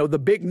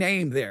the big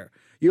name there.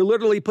 You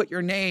literally put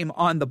your name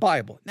on the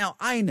Bible. Now,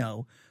 I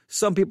know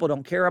some people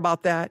don't care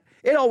about that.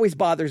 It always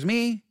bothers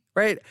me,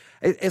 right?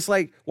 It's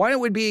like, why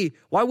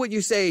would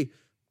you say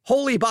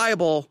Holy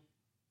Bible,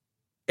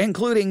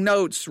 including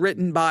notes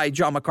written by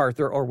John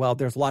MacArthur, or, well,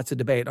 there's lots of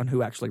debate on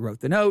who actually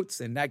wrote the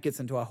notes, and that gets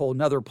into a whole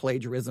nother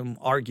plagiarism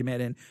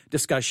argument and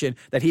discussion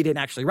that he didn't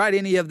actually write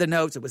any of the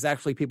notes. It was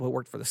actually people who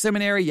worked for the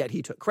seminary, yet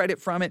he took credit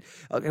from it.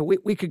 Okay,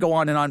 we could go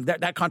on and on.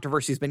 That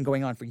controversy has been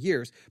going on for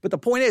years. But the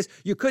point is,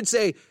 you could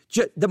say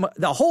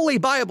the Holy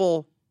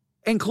Bible,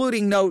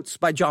 including notes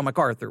by John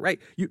MacArthur, right?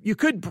 You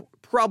could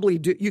probably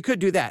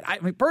do that. I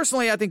mean,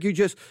 personally, I think you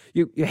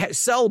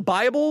sell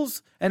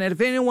Bibles, and if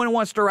anyone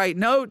wants to write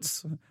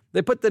notes,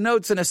 they put the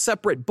notes in a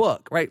separate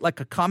book, right? Like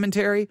a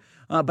commentary.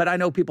 But I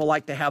know people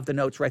like to have the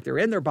notes right there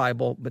in their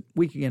Bible, but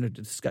we can get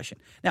into discussion.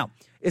 Now,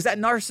 is that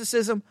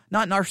narcissism?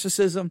 Not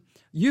narcissism?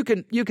 You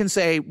can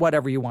say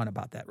whatever you want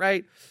about that,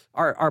 right?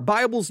 Are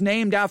Bibles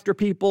named after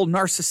people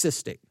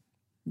narcissistic?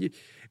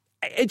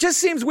 It just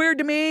seems weird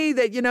to me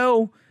that,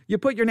 you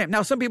put your name.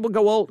 Now, some people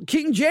go, well,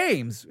 King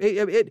James.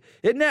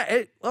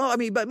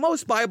 But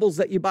most Bibles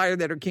that you buy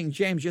that are King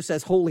James just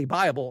says Holy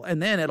Bible,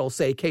 and then it'll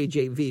say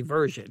KJV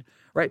version,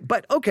 right?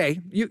 But okay,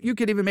 you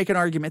could even make an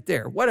argument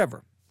there,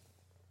 whatever.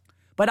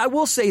 But I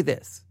will say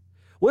this.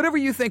 Whatever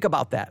you think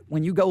about that,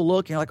 when you go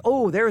look, you're like,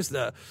 oh, there's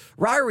the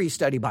Ryrie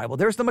Study Bible.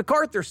 There's the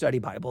MacArthur Study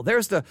Bible.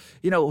 There's the,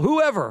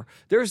 whoever.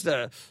 There's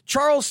the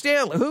Charles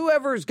Stanley.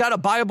 Whoever's got a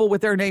Bible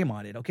with their name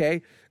on it,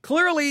 okay?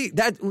 Clearly,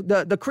 that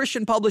the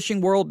Christian publishing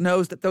world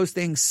knows that those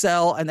things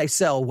sell, and they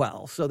sell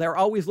well. So they're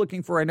always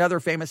looking for another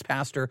famous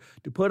pastor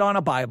to put on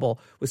a Bible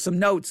with some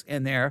notes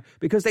in there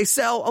because they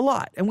sell a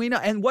lot. And we know,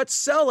 and what's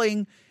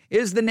selling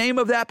is the name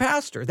of that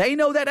pastor. They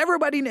know that.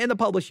 Everybody in the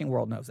publishing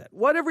world knows that.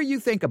 Whatever you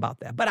think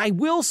about that. But I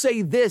will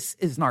say this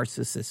is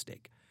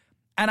narcissistic.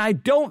 And I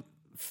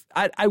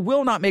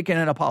will not make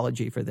an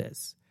apology for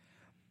this.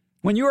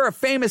 When you're a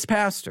famous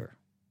pastor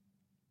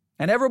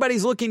and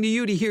everybody's looking to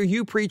you to hear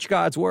you preach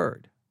God's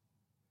word,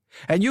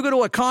 and you go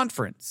to a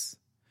conference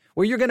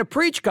where you're going to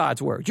preach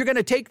God's word, you're going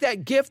to take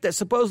that gift that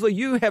supposedly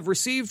you have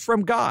received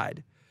from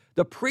God,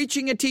 the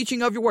preaching and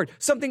teaching of your word,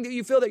 something that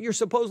you feel that you're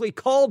supposedly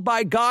called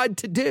by God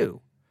to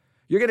do.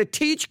 You're going to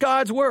teach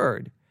God's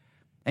word,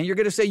 and you're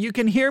going to say, you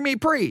can hear me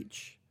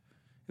preach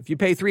if you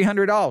pay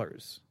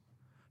 $300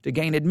 to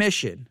gain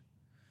admission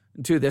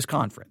to this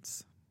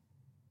conference.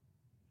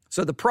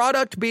 So the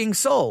product being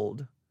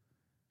sold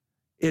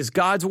is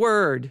God's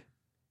word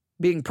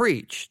being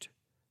preached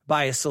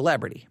by a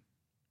celebrity.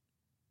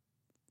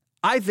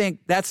 I think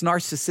that's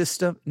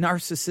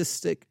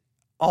narcissistic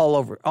all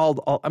over.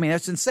 I mean,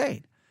 that's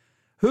insane.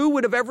 Who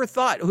would have ever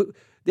thought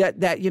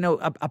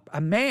that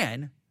a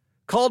man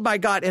called by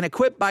God and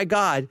equipped by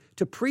God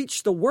to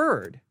preach the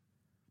word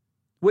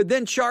would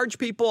then charge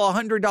people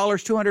 $100,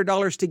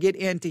 $200 to get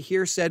in to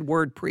hear said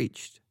word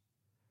preached?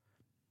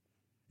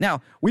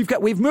 Now,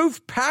 we've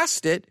moved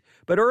past it,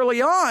 but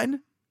early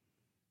on,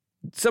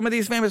 some of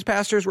these famous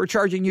pastors were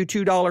charging you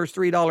 $2,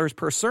 $3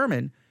 per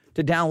sermon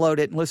to download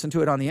it and listen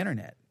to it on the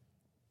internet.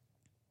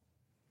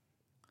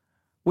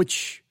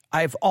 Which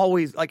I've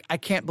always, I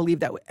can't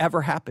believe that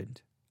ever happened.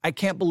 I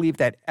can't believe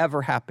that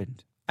ever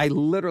happened. I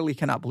literally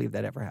cannot believe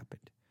that ever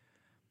happened.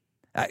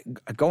 I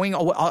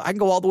can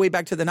go all the way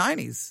back to the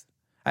 90s.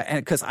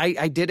 And because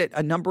I did it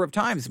a number of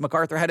times.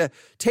 MacArthur had a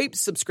tape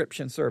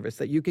subscription service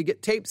that you could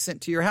get tapes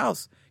sent to your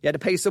house. You had to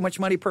pay so much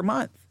money per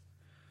month.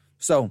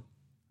 So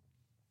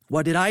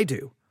what did I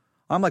do?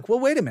 I'm like, well,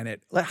 wait a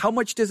minute. How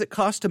much does it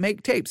cost to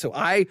make tapes? So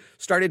I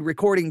started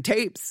recording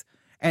tapes,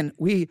 and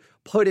we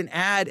put an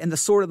ad in the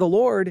Sword of the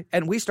Lord,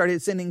 and we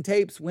started sending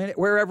tapes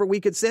wherever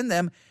we could send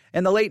them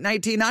in the late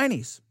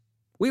 1990s.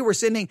 We were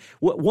sending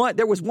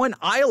there was one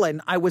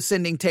island I was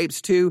sending tapes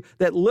to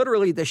that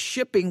literally the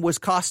shipping was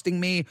costing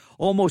me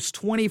almost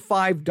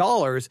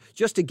 $25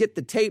 just to get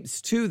the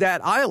tapes to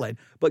that island.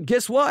 But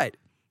guess what?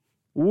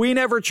 We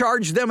never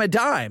charged them a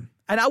dime.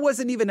 And I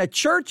wasn't even a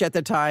church at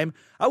the time.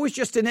 I was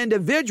just an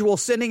individual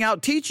sending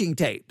out teaching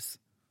tapes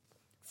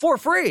for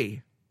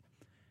free.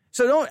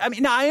 So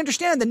now I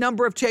understand the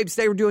number of tapes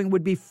they were doing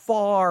would be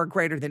far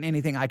greater than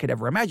anything I could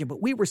ever imagine,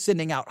 but we were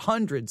sending out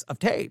hundreds of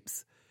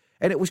tapes.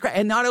 And it was great.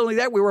 And not only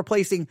that, we were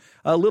placing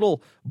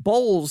little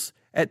bowls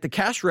at the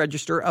cash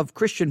register of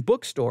Christian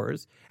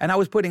bookstores. And I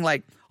was putting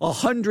like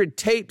 100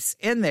 tapes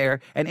in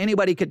there, and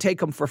anybody could take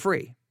them for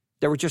free.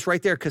 They were just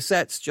right there,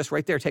 cassettes, just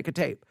right there, take a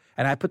tape.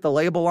 And I put the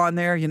label on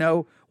there,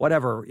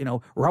 whatever,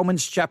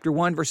 Romans chapter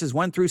 1, verses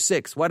 1 through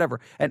 6, whatever.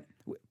 And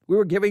we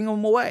were giving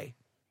them away.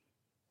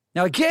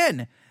 Now,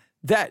 again,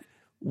 that's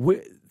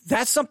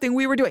something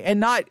we were doing and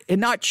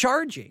not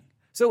charging.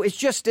 So it's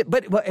just,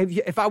 but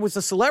if I was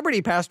a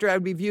celebrity pastor, I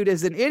would be viewed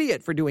as an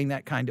idiot for doing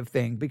that kind of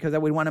thing because I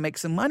would want to make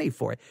some money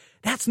for it.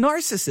 That's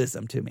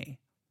narcissism to me.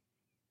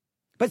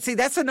 But see,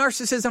 that's a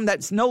narcissism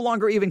that's no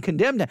longer even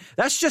condemned.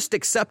 That's just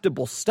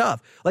acceptable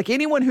stuff. Like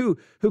anyone who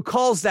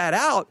calls that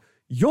out,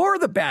 you're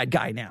the bad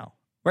guy now,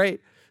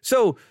 right?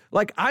 So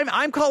like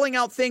I'm calling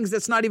out things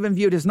that's not even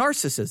viewed as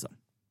narcissism.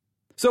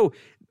 So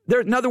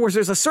in other words,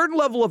 there's a certain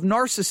level of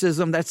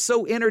narcissism that's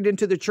so entered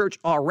into the church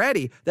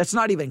already that's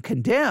not even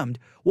condemned.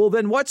 Well,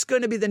 then what's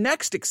going to be the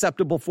next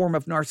acceptable form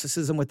of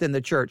narcissism within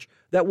the church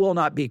that will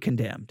not be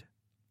condemned?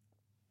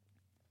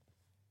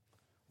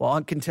 Well,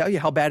 I can tell you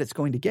how bad it's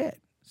going to get.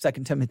 2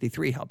 Timothy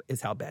 3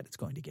 is how bad it's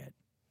going to get.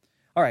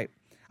 All right.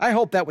 I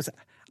hope that was...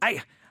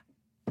 I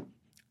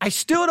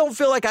still don't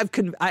feel like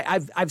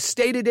I've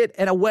stated it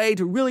in a way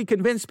to really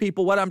convince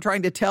people what I'm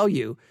trying to tell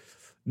you.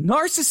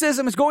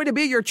 Narcissism is going to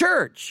be your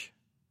church.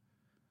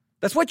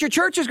 That's what your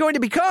church is going to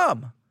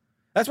become.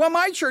 That's what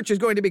my church is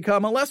going to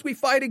become unless we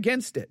fight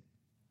against it.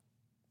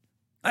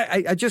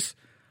 I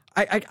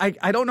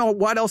don't know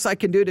what else I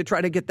can do to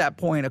try to get that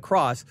point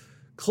across.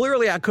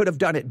 Clearly, I could have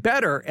done it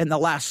better in the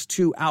last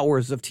 2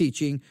 hours of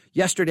teaching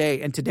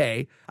yesterday and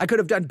today. I could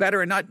have done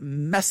better in not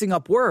messing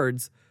up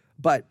words,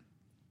 but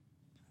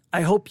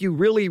I hope you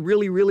really,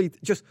 really, really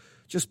just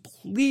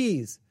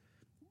please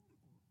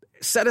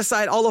set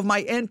aside all of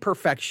my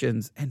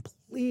imperfections and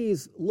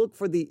please look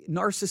for the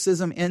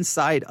narcissism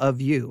inside of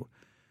you,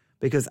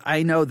 because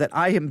I know that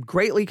I am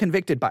greatly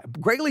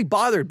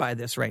bothered by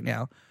this right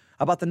now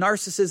about the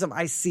narcissism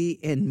I see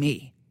in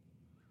me.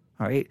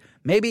 All right.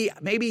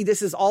 Maybe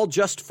this is all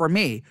just for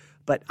me,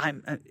 but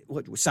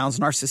what sounds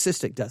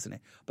narcissistic, doesn't it?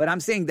 But I'm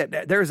saying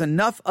that there's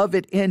enough of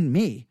it in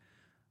me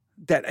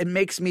that it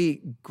makes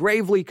me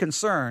gravely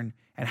concerned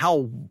at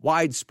how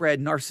widespread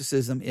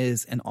narcissism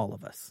is in all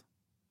of us.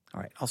 All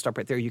right. I'll stop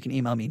right there. You can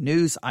email me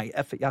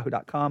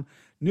newsif@yahoo.com,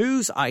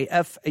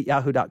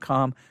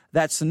 newsif@yahoo.com.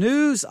 That's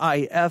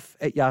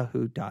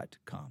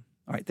newsif@yahoo.com.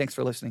 All right. Thanks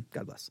for listening.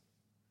 God bless.